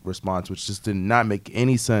correct response, which just did not make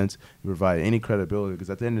any sense, provide any credibility.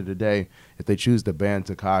 Because at the end of the day, if they choose to ban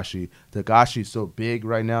Tekashi's so big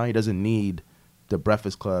right now, he doesn't need the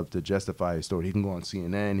Breakfast Club to justify his story. He can go on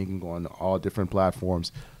CNN, he can go on all different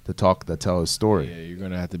platforms to tell his story. Yeah, you're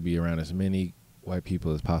gonna have to be around as many white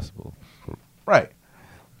people as possible. Right.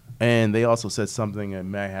 And they also said something that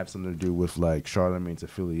may have something to do with like Charlamagne's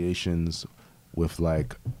affiliations with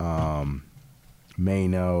like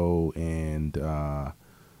Mano and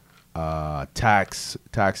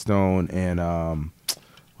Taxstone and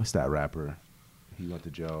what's that rapper? He went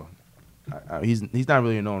to jail. He's not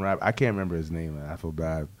really a known rapper. I can't remember his name. I feel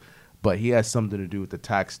bad, but he has something to do with the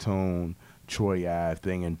Taxstone Troy Ave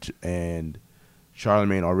thing, and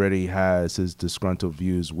Charlamagne already has his disgruntled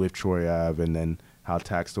views with Troy Ave, and then how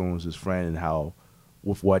Taxstone was his friend, and how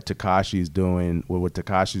with what Tekashi's doing, with what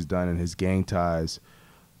Tekashi's done and his gang ties,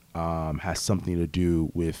 has something to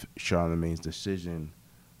do with Charlamagne's decision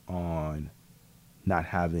on not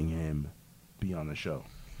having him be on the show.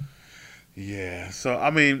 Yeah, so I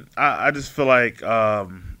mean, I just feel like I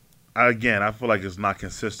feel like it's not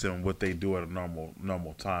consistent with what they do at a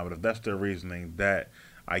normal time. But if that's their reasoning, that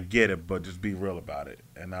I get it, but just be real about it.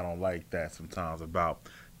 And I don't like that sometimes about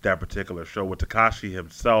that particular show with Tekashi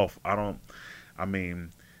himself.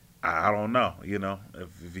 I don't know. You know,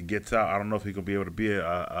 if he gets out, I don't know if he could be able to be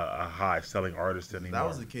a high selling artist If anymore. that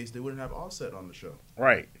was the case, they wouldn't have Offset on the show.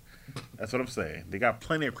 Right. That's what I'm saying. They got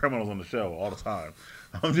plenty of criminals on the show all the time.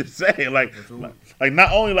 I'm just saying, like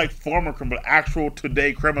not only like former criminals, but actual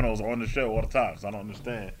today criminals are on the show all the time. So I don't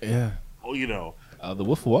understand. Yeah. Oh, you know. The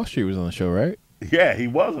Wolf of Wall Street was on the show, right? Yeah, he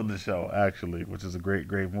was on the show actually, which is a great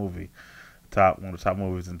movie. One of the top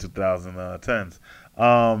movies in 2010s.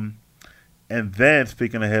 And then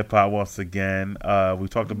speaking of hip hop, once again, we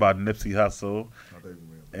talked about Nipsey Hussle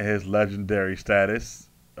and his legendary status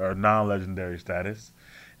or non-legendary status.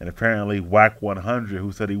 And apparently, Whack 100,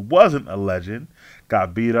 who said he wasn't a legend,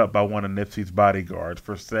 got beat up by one of Nipsey's bodyguards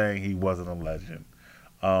for saying he wasn't a legend.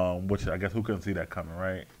 Which I guess who couldn't see that coming,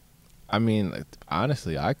 right? I mean,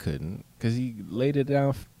 honestly, I couldn't because he laid it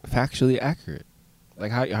down factually accurate.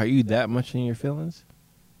 Like, how are you that much in your feelings?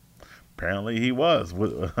 Apparently, he was.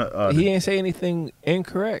 He didn't say anything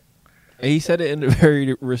incorrect. And he said it in a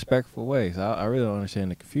very respectful way. So I really don't understand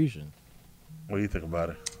the confusion. What do you think about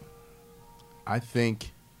it? I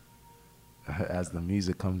think, as the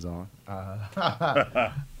music comes on,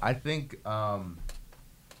 I think the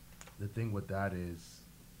thing with that is,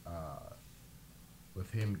 with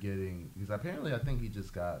him getting, because apparently I think he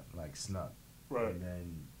just got like snuck, Right. and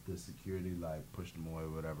then the security like pushed him away or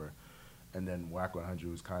whatever, and then Whack 100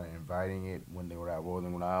 was kind of inviting it when they were at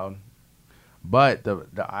Rolling Loud. But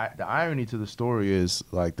the irony to the story is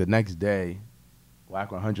like the next day,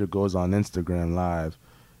 Whack 100 goes on Instagram Live.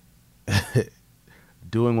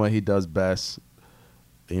 Doing what he does best,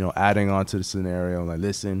 adding on to the scenario. Like,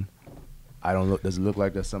 listen, does it look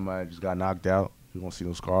like that somebody just got knocked out? You don't see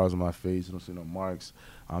no scars on my face. You don't see no marks.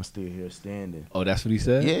 I'm still here standing. Oh, that's what he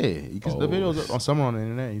said? Yeah, because the video's on somewhere on the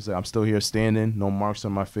internet. He's like, I'm still here standing. No marks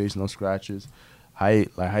on my face, no scratches. How you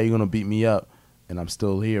gonna beat me up? And I'm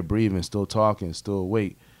still here breathing, still talking, still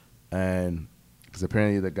awake. And because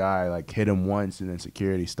apparently the guy like hit him once and then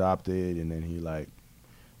security stopped it, and then he like,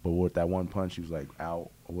 but with that one punch, he was like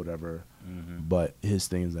out or whatever. Mm-hmm. But his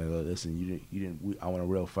thing is like, listen, you didn't. I want a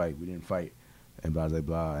real fight. We didn't fight, and blah blah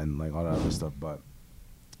blah, and like all that other stuff. But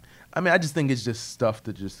I mean, I just think it's just stuff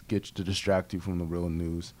to just get you to distract you from the real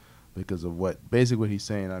news because of basically what he's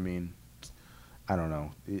saying. I mean, I don't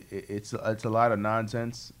know. It's a lot of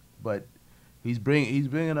nonsense, but he's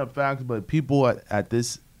bringing up facts. But people at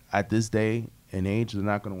this day and age, they're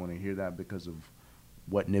not going to want to hear that because of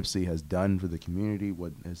what Nipsey has done for the community,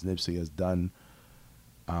 Nipsey has done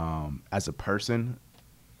as a person,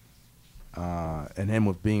 and him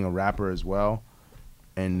with being a rapper as well.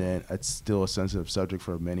 And then it's still a sensitive subject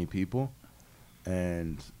for many people.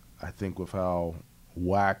 And I think with how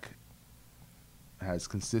Whack has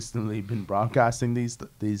consistently been broadcasting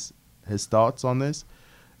his thoughts on this,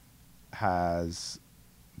 has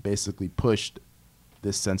basically pushed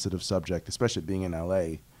this sensitive subject, especially being in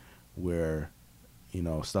LA, where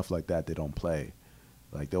stuff like that they don't play.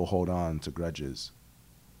 Like they'll hold on to grudges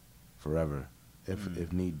forever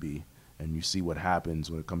if need be. And you see what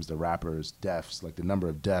happens when it comes to rappers' deaths, like the number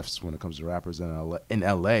of deaths when it comes to rappers in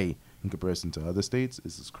LA in comparison to other states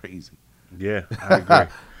is just crazy. Yeah, I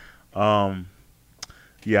agree.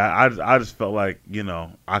 Yeah, I just felt like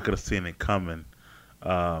I could have seen it coming,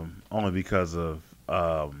 only because of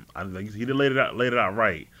he laid it out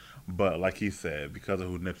right. But like he said, because of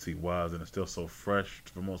who Nipsey was, and it's still so fresh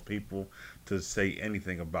for most people, to say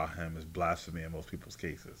anything about him is blasphemy in most people's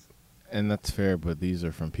cases. And that's fair, but these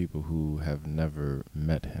are from people who have never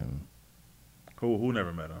met him. Who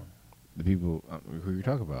never met him? The people who you're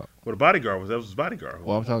talking about. Well, the bodyguard that was his bodyguard.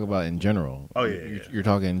 Well, I'm talking about in general. Oh yeah, you're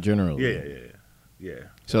talking in general. Yeah.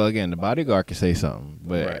 So again, the bodyguard can say something,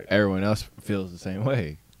 but right. Everyone else feels the same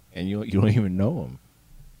way, and you don't even know him.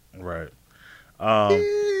 Right.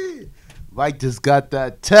 Mike just got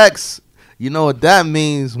that text. You know what that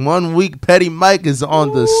means? 1 week Petty Mike is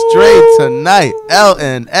on the straight tonight.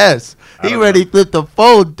 LNS. He ready to put the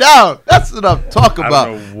fold down. That's what I'm talking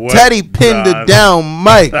about. Teddy pinned it down,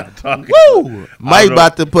 Mike. Woo! Mike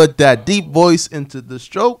about to put that deep voice into the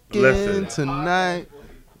stroking tonight.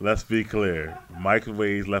 Let's be clear. Mike's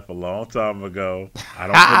ways left a long time ago. I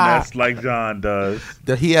don't finesse like John does.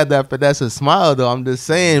 He had that finesse and smile, though. I'm just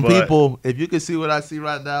saying, people, if you can see what I see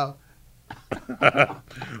right now.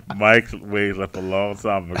 Mike's ways left a long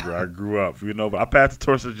time ago. I grew up, but I passed the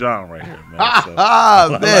torch to John right here, man.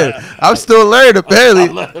 So. Man, I'm still learning, apparently.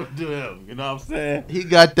 I let him do him. You know what I'm saying? He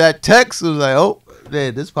got that text. It was like, oh,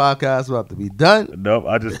 Man, this podcast about to be done. Nope,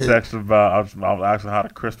 I just texted about. I was asking how the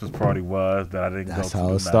Christmas party was that I didn't go to. That's how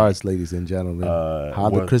it tonight. starts, ladies and gentlemen. How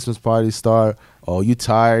the what- Christmas party start? Oh, you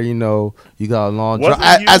tired? You know, you got a long drive.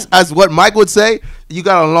 Wasn't you- As what Mike would say, you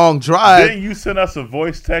got a long drive. Didn't you send us a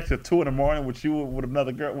voice text at 2 a.m. with you with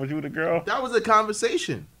another girl? Was you with a girl? That was a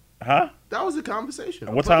conversation. Huh? That was a conversation.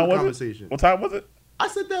 And what time was conversation. it? What time was it? I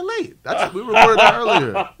said that late. We recorded that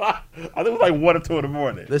earlier. I think it was like 1 or 2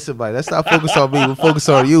 a.m. Listen, buddy, let's not focus on me. We'll focus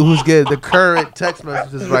on you, who's getting the current text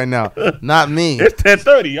messages right now, not me. It's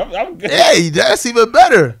 10:30. I'm good. Hey, that's even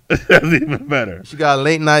better. That's even better. She got a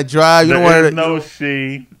late night drive. You There don't want is to. no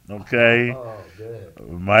she. Okay. Oh, good.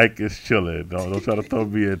 Mike is chilling. Don't try to throw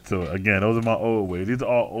me into it. Again, those are my old ways. These are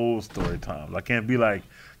all old story times. I can't be like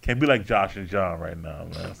Josh and John right now,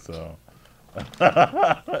 man. So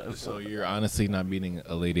So you're honestly not meeting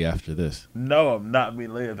a lady after this? no, I'm not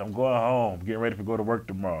being late. I'm going home. Getting ready to go to work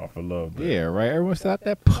tomorrow for a little bit. Yeah, right. Everyone's at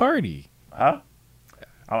that party. Huh?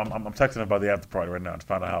 I'm texting about the after party right now to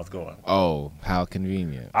find out how it's going. Oh, how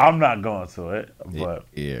convenient. I'm not going to it, but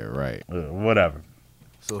Yeah, right. whatever.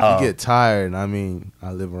 So if you get tired, I mean,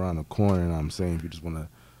 I live around the corner, and I'm saying if you just want to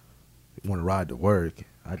ride to work,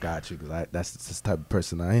 I got you because that's the type of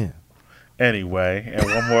person I am. Anyway, and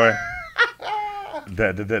one more.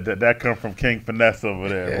 That come from King Finesse over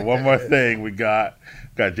there. But one more thing we got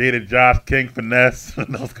Jada Josh, King Finesse.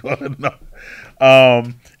 What's going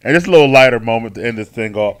on? And just a little lighter moment to end this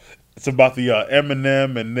thing off. It's about the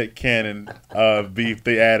Eminem and Nick Cannon beef.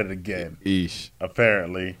 They added again, Eesh.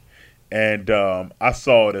 apparently. And I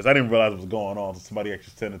saw this. I didn't realize it was going on. So somebody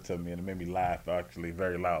actually sent it to me, and it made me laugh actually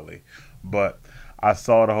very loudly. But I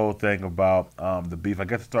saw the whole thing about the beef. I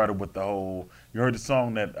guess it started with the whole. You heard the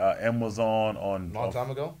song that M was on Long time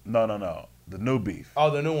ago? No. The new beef. Oh,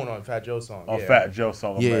 the new one on Fat Joe's song. On Fat Joe's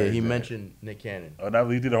song. Yeah, he mentioned Nick Cannon.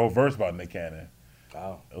 He did a whole verse about Nick Cannon.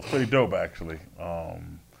 Wow. It was pretty dope, actually.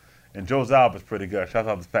 And Joe's album is pretty good. Shout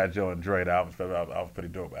out to Fat Joe and Dre. The album's pretty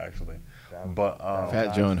dope, actually. But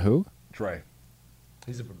Fat Joe and who? Dre.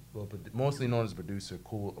 He's mostly known as a producer,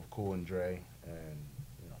 Cool and Dre, and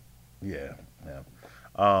Yeah.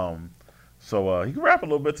 So he can rap a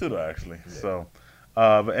little bit too, though, actually. Yeah. So,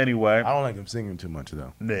 but anyway, I don't like him singing too much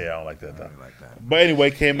though. Yeah, I don't like that. I don't like that. But anyway,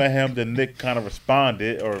 came at him. Then Nick kind of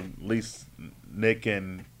responded, or at least Nick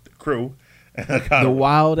and the crew, The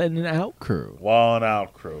Wild and Out crew. Wild and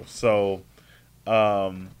Out crew. So,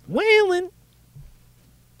 Waylon.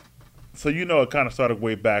 So it kind of started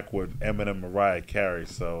way back with Eminem and Mariah Carey.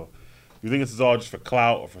 So, you think this is all just for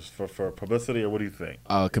clout or for publicity, or what do you think?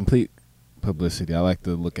 Complete publicity. I like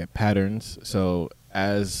to look at patterns. So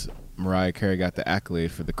as Mariah Carey got the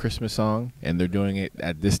accolade for the Christmas song, and they're doing it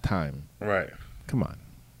at this time. Right. Come on.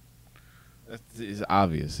 It's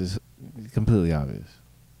obvious. It's completely obvious.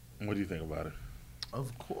 What do you think about it?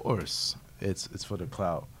 Of course, it's for the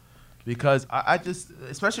clout. Because I just,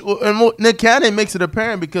 especially, and Nick Cannon makes it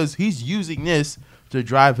apparent because he's using this to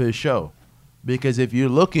drive his show. Because if you're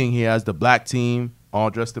looking, he has the black team all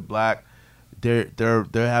dressed in black. They're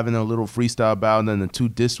having a little freestyle battle, and then the 2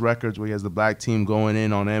 diss records where he has the black team going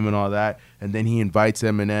in on him and all that, and then he invites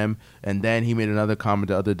Eminem, and then he made another comment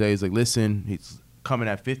the other day. He's like, listen, he's coming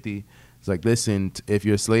at 50. He's like, listen, if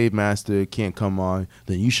your slave master can't come on,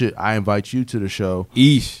 then I invite you to the show.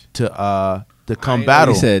 Eesh. To come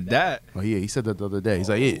battle. He said that. Oh yeah, he said that the other day. He's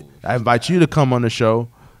like, yeah, I invite you to come on the show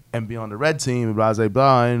and be on the red team, blah blah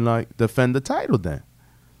blah, and like defend the title then.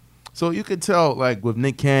 So you could tell, like with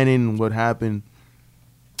Nick Cannon, what happened.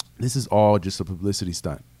 This is all just a publicity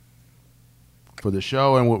stunt for the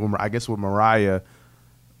show, and I guess with Mariah,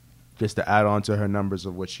 just to add on to her numbers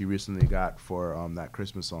of what she recently got for that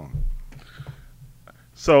Christmas song.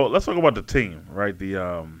 So let's talk about the team, right?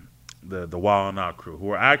 The Wild and Out crew,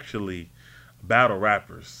 who are actually battle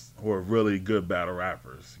rappers, who are really good battle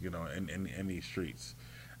rappers, in these streets,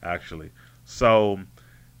 actually. So,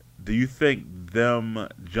 do you think them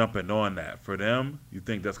jumping on that, for them, you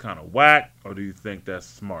think that's kind of whack, or do you think that's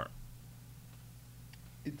smart?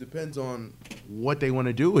 It depends on what they want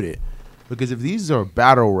to do with it. Because if these are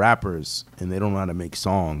battle rappers and they don't know how to make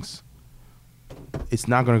songs, it's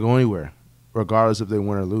not going to go anywhere, regardless if they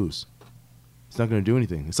win or lose. It's not going to do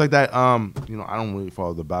anything. It's like that, I don't really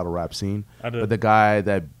follow the battle rap scene, but the guy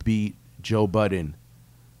that beat Joe Budden,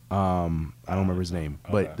 I don't remember his name,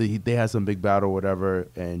 but they had some big battle or whatever,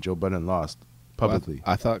 and Joe Budden lost publicly.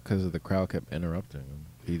 Well, I thought because the crowd kept interrupting him,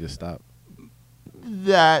 he just stopped.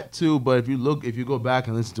 That too, but if you go back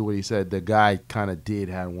and listen to what he said, the guy kind of did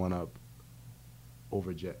have one up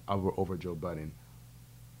over Joe Budden,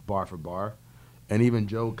 bar for bar, and even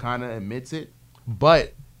Joe kind of admits it.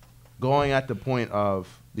 But going at the point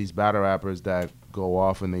of these battle rappers that go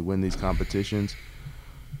off and they win these competitions,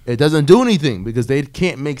 it doesn't do anything because they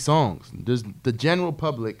can't make songs. There's the general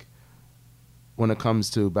public, when it comes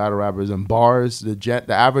to battle rappers and bars, the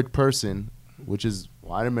average person, which is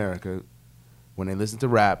white America, when they listen to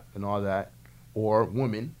rap and all that, or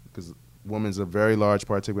women, because women's a very large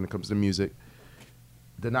part when it comes to music,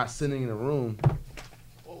 they're not sitting in a room,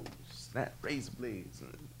 oh, snap, razor blades,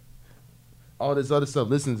 all this other stuff,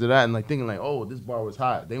 listening to that and like thinking like, oh, this bar was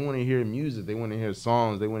hot. They want to hear music. They want to hear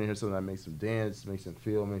songs. They want to hear something that makes them dance, makes them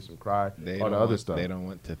feel, makes them cry, all the other stuff. They don't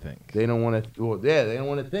want to think. They don't want to, well, yeah, they don't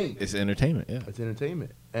want to think. It's entertainment, yeah. It's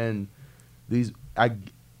entertainment. And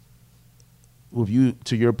with you,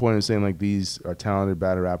 to your point of saying like these are talented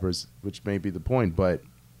battle rappers, which may be the point, but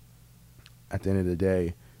at the end of the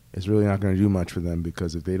day, it's really not going to do much for them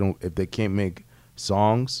because if they can't make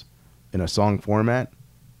songs in a song format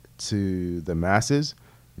to the masses,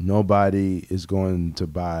 nobody is going to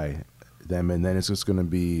buy them, and then it's just going to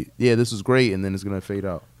be, yeah, this was great, and then it's going to fade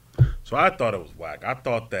out. So I thought it was whack. I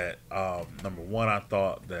thought that number one, I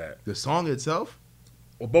thought that the song itself,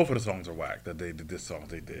 well, both of the songs are whack. That they did this song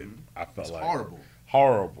they did. I felt it's like horrible.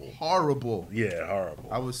 Yeah, horrible.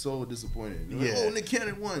 I was so disappointed. Yeah. Oh, Nick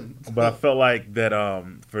Cannon won. But I felt like that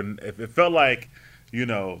if it felt like, you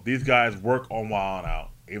know, these guys work on Wild 'N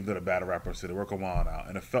Out, even though the battle rappers said they work on Wild 'N Out,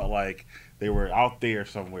 and it felt like they were out there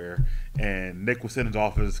somewhere, and Nick was in his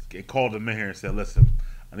office and called them in here and said, "Listen,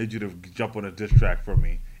 I need you to jump on a diss track for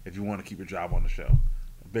me if you want to keep your job on the show."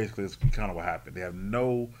 Basically, that's kind of what happened. They have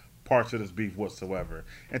no parts of this beef whatsoever,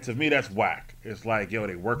 and to me, that's whack. It's like, yo,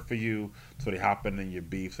 they work for you, so they hop in your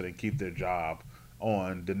beef, so they keep their job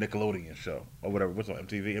on the Nickelodeon show or whatever. What's on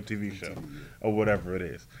MTV show or whatever it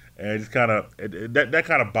is. And it just kind of that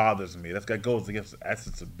kind of bothers me. That goes against the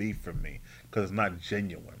essence of beef for me because it's not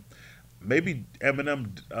genuine. Maybe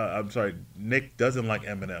Nick doesn't like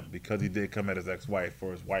Eminem because he did come at his ex-wife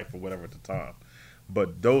or his wife or whatever at the time.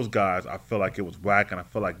 But those guys, I feel like it was whack, and I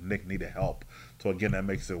feel like Nick needed help. So again, that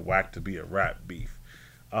makes it whack to be a rap beef.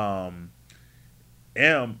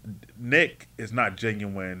 Nick is not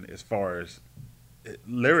genuine as far as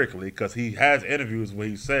lyrically because he has interviews where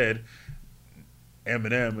he said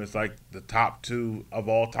Eminem is like the top 2 of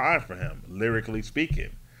all time for him, lyrically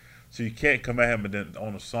speaking. So you can't come at him and then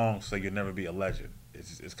on a song say you'll never be a legend.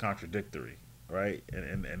 It's contradictory, right?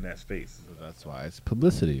 In that space. That's why it's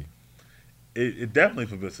publicity. It definitely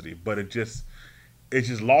publicity, but it's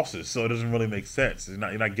just losses, so it doesn't really make sense. You're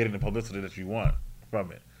not getting the publicity that you want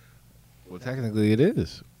from it. Well, technically it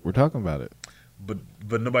is. We're talking about it. But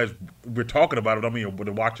we're talking about it. I mean,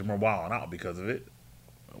 we're watching more Wild 'N Out because of it.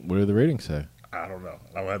 What do the ratings say? I don't know.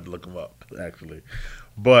 I would have to look them up actually.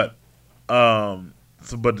 But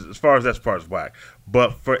but as far as that part's whack.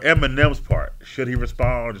 But for Eminem's part, should he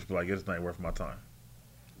respond or just be like, it's not worth my time?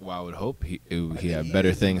 Well, I would hope he had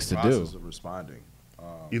better things to do. Of responding.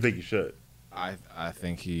 You think he should? I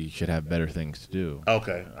think he should have better things to do.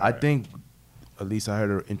 Okay. I think, at least I heard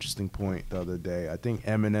an interesting point the other day. I think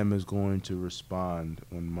Eminem is going to respond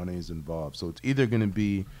when money is involved. So it's either going to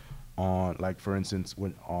be on, like for instance,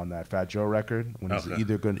 on that Fat Joe record, when he's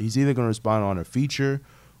either going to respond on a feature,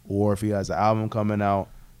 or if he has an album coming out.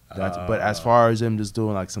 But as far as him just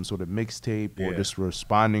doing like some sort of mixtape or just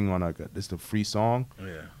responding on like just a free song,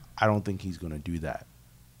 I don't think he's going to do that.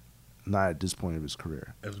 Not at this point of his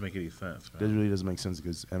career. It doesn't make any sense, man. It really doesn't make sense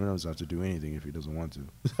because Eminem doesn't have to do anything if he doesn't want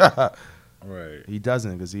to. Right. He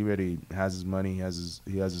doesn't because he already has his money. He has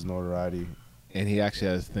his notoriety. And he actually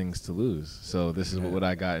has things to lose. So this is what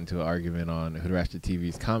I got into an argument on Hood Ratchet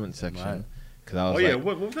TV's comment section. Right. Cause I was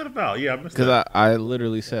what was that about? Yeah, I missed that. Because I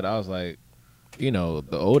literally said, I was like, you know,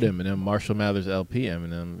 the old Eminem, Marshall Mathers LP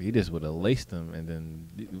Eminem, he just would have laced him and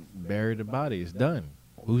then buried the body. It's done.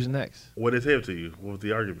 Who's next? What is him to you? What was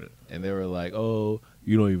the argument? And they were like, oh,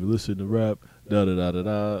 you don't even listen to rap,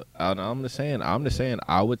 da-da-da-da-da. I'm just saying,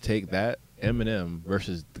 I would take that Eminem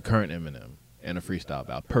versus the current Eminem in a freestyle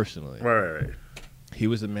bout, personally. Right. He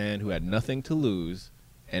was a man who had nothing to lose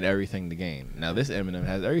and everything to gain. Now, this Eminem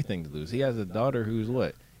has everything to lose. He has a daughter who's,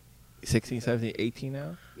 16, 17, 18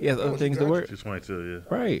 now? He has other things to worry about. She's 22,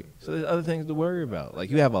 yeah. Right. So there's other things to worry about.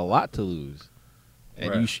 Like, you have a lot to lose.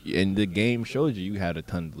 And and the game showed you had a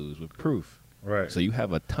ton to lose with proof. Right. So you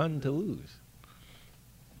have a ton to lose.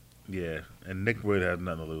 Yeah, and Nick Wood has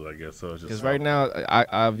nothing to lose, I guess. So it's just because right now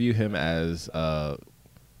I view him as what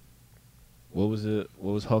was it?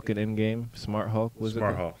 What was Hulk in Endgame? Smart Hulk was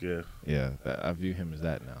Smart it? Hulk, yeah. Yeah, I view him as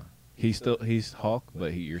that now. He's Hulk,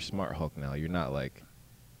 but you're Smart Hulk now. You're not like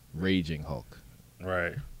Raging Hulk.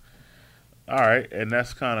 Right. All right, and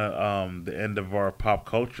that's kind of the end of our pop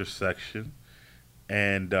culture section.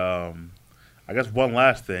 And I guess one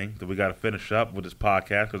last thing that we got to finish up with this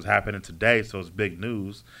podcast because it's happening today, so it's big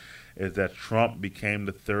news, is that Trump became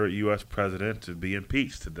the third U.S. president to be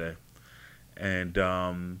impeached today. And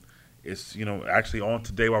it's, actually on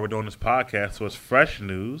today while we're doing this podcast, so it's fresh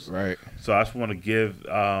news. Right. So I just want to give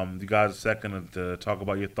you guys a second to talk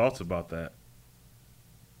about your thoughts about that.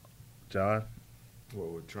 John? What,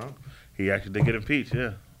 with Trump? He actually did get impeached,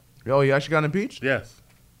 yeah. Oh, he actually got impeached? Yes.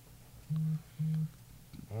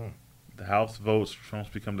 Oh. The House votes Trump's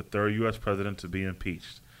become the third U.S. president to be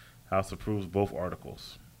impeached. House approves both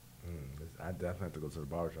articles. I definitely have to go to the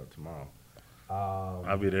barbershop tomorrow.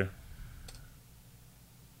 I'll be there.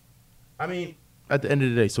 I mean, at the end of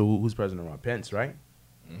the day, so who's president around? Pence, right?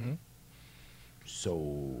 Mm-hmm.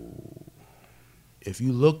 So if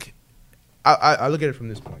you look, I look at it from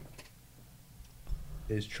this point.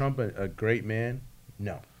 Is Trump a great man?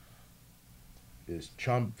 No. Is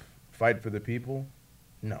Trump fight for the people?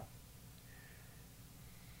 No.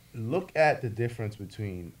 Look at the difference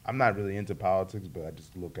between, I'm not really into politics, but I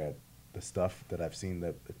just look at the stuff that I've seen,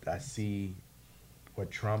 that I see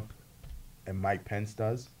what Trump and Mike Pence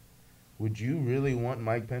does. Would you really want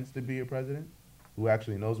Mike Pence to be your president, who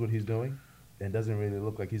actually knows what he's doing and doesn't really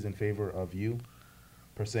look like he's in favor of you,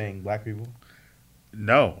 per se, black people?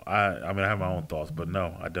 No. I mean, I have my own thoughts, but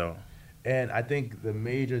no, I don't. And I think the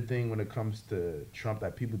major thing when it comes to Trump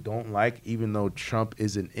that people don't like, even though Trump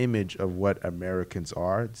is an image of what Americans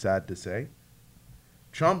are, it's sad to say,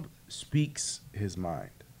 Trump speaks his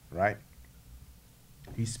mind, right?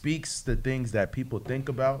 He speaks the things that people think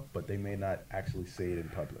about, but they may not actually say it in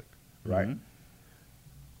public, right? Mhm.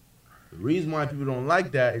 The reason why people don't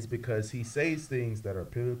like that is because he says things that are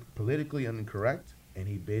politically incorrect, and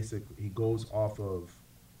he goes off of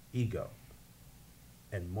ego.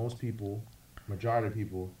 And most people, majority of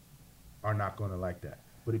people, are not going to like that.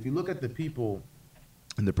 But if you look at the people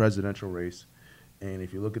in the presidential race, and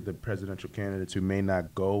if you look at the presidential candidates who may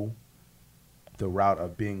not go the route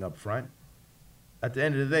of being upfront, at the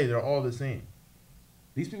end of the day, they're all the same.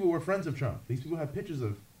 These people were friends of Trump. These people have pictures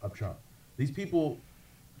of Trump. These people,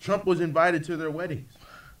 Trump was invited to their weddings.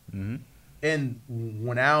 Mm-hmm. And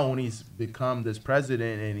when he's become this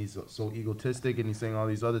president and he's so egotistic and he's saying all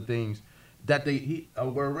these other things that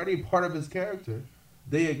were already part of his character,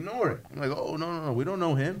 they ignore it. I'm like, oh, no, we don't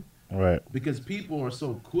know him. Right. Because people are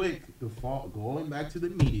so quick to going back to the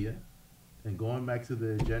media and going back to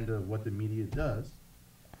the agenda of what the media does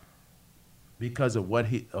because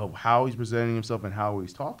of how he's presenting himself and how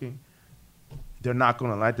he's talking. They're not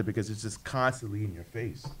going to like that because it's just constantly in your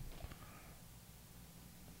face.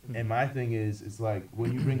 And my thing is, it's like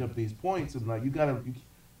when you bring up these points, I'm like, you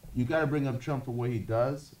gotta bring up Trump for what he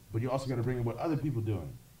does, but you also gotta bring up what other people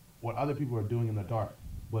doing, what other people are doing in the dark.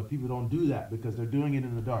 But people don't do that because they're doing it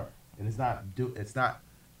in the dark, and it's not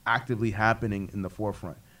actively happening in the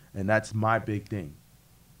forefront. And that's my big thing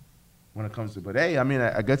when it comes to. But hey, I mean,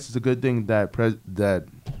 I guess it's a good thing that that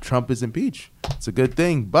Trump is impeached. It's a good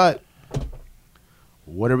thing, but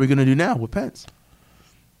what are we gonna do now with Pence?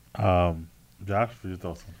 Josh, what your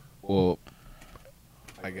thoughts on? Well,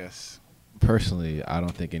 I guess personally, I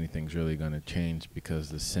don't think anything's really going to change because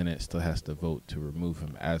the Senate still has to vote to remove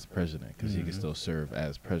him as president because he can still serve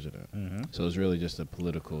as president. Mm-hmm. So it's really just a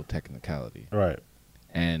political technicality. Right.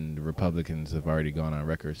 And Republicans have already gone on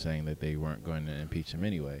record saying that they weren't going to impeach him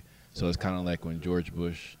anyway. So it's kind of like when George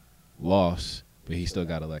Bush lost, but he still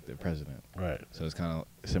got elected president. Right. So it's kind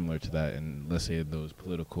of similar to that. And let's say that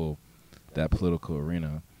political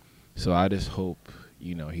arena. So I just hope,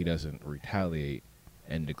 he doesn't retaliate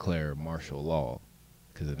and declare martial law,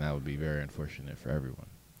 because then that would be very unfortunate for everyone.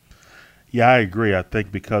 Yeah, I agree. I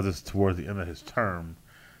think because it's towards the end of his term,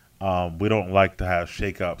 we don't like to have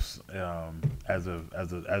shakeups as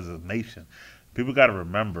a nation. People got to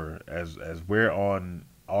remember, as we're on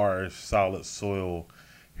our solid soil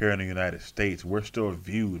here in the United States, we're still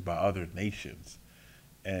viewed by other nations,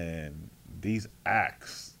 and these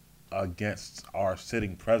acts against our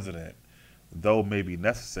sitting president, though may be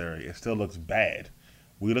necessary, it still looks bad.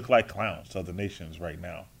 We look like clowns to other nations right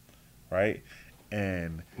now, right?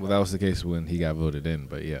 And well, that was the case when he got voted in,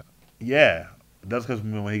 but yeah. Yeah, that's because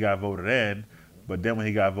when he got voted in, but then when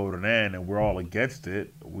he got voted in and we're all against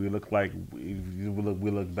it, we look like we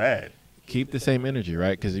look bad. Keep the same energy,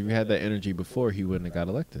 right? Because if you had that energy before, he wouldn't have got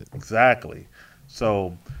elected. Exactly.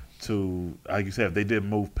 So, like you said, if they did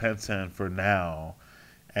move Pence in for now,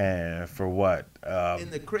 and for what? And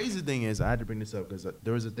the crazy thing is, I had to bring this up because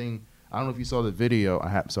there was a thing. I don't know if you saw the video.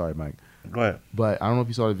 Sorry, Mike. Go ahead. But I don't know if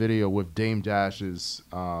you saw the video with Dame Dash's.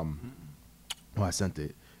 I sent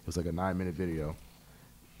it. It was like a 9-minute video.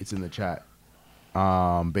 It's in the chat.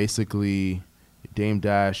 Basically, Dame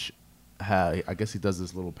Dash I guess he does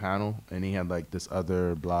this little panel, and he had like this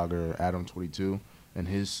other blogger, Adam22, and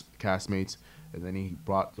his castmates, and then he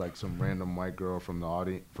brought like some random white girl from the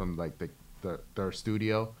audience, from like their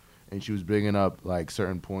studio, and she was bringing up like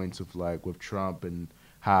certain points of like with Trump and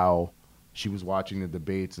how she was watching the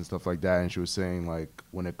debates and stuff like that, and she was saying like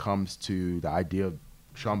when it comes to the idea of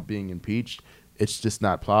Trump being impeached, it's just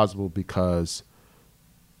not plausible because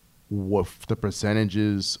what the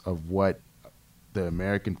percentages of what the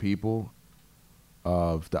American people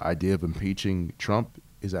of the idea of impeaching Trump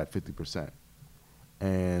is at 50%.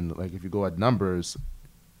 And like if you go at numbers,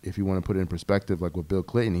 if you want to put it in perspective, like with Bill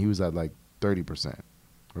Clinton, he was at like 30%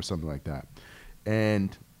 or something like that.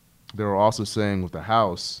 And they were also saying with the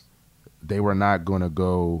House, they were not going to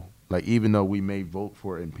go, like even though we may vote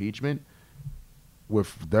for impeachment,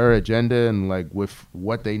 with their agenda and like with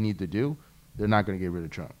what they need to do, they're not going to get rid of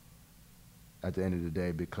Trump at the end of the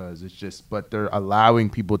day, because it's just, but they're allowing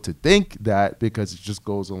people to think that because it just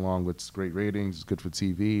goes along with great ratings, it's good for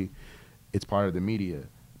TV, it's part of the media.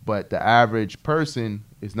 But the average person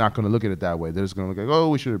is not going to look at it that way. They're just going to look like, oh,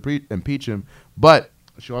 we should impeach him. But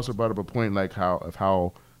she also brought up a point like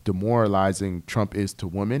how demoralizing Trump is to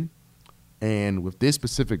women. And with this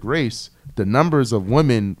specific race, the numbers of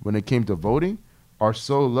women when it came to voting are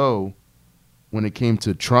so low when it came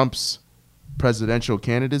to Trump's presidential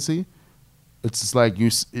candidacy. It's just like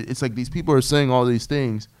it's like these people are saying all these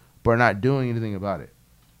things but are not doing anything about it.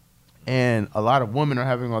 And a lot of women are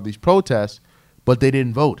having all these protests, but they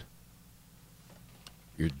didn't vote.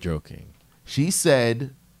 You're joking. She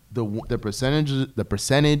said the percentages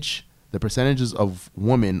of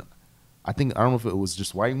women, I don't know if it was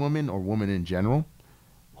just white women or women in general,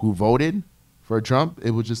 who voted for Trump.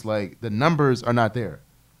 It was just like the numbers are not there.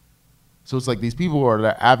 So it's like these people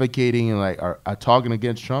are advocating and like are talking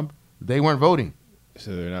against Trump. They weren't voting.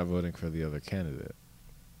 So they're not voting for the other candidate.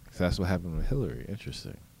 So that's what happened with Hillary.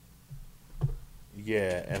 Interesting.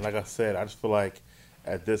 Yeah, and like I said, I just feel like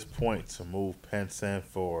at this point to move Pence in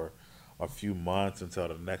for a few months until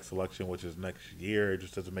the next election, which is next year, it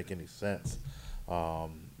just doesn't make any sense.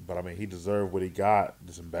 But I mean, he deserved what he got,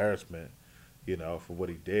 this embarrassment, for what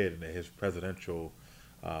he did, and his presidential,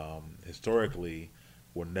 historically,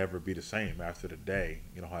 will never be the same after the day,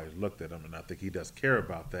 how he looked at him, and I think he does care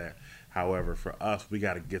about that. However, for us, we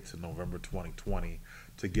got to get to November 2020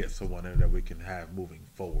 to get someone in that we can have moving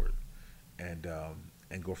forward, and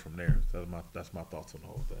go from there. So that's my thoughts on the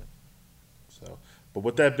whole thing. So, but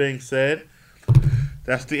with that being said,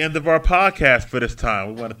 that's the end of our podcast for this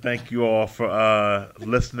time. We want to thank you all for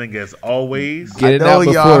listening as always. Get it I know out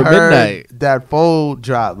y'all before heard midnight. that phone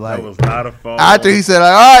drop. Like, That was not a phone. after he said,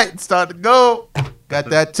 like, all right, it's time to go. Got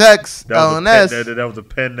that text on us. That was a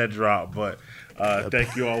pen that dropped. But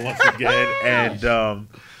thank you all once again. And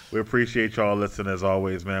we appreciate y'all listening as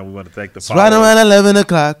always, man. We want to thank the followers. Right around 11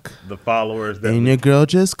 o'clock. The followers. And your girl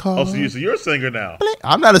just called. Oh, so you're a singer now.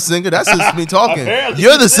 I'm not a singer. That's just me talking. Apparently.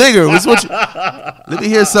 You're the singer. Let me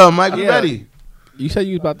hear something, Mike. Be ready. You said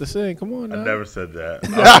you was about to sing. Come on now. I never said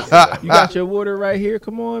that. You got your water right here.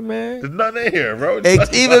 Come on, man. There's nothing in here, bro.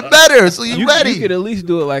 It's even better. So you ready? You could at least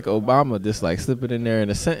do it like Obama, just like slip it in there in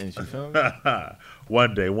a sentence. You feel me?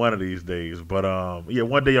 One day, one of these days. But yeah,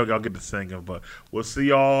 one day y'all get to singing. But we'll see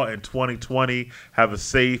y'all in 2020. Have a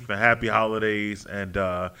safe and happy holidays. And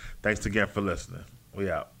thanks again for listening.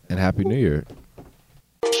 We out. And Happy New Year.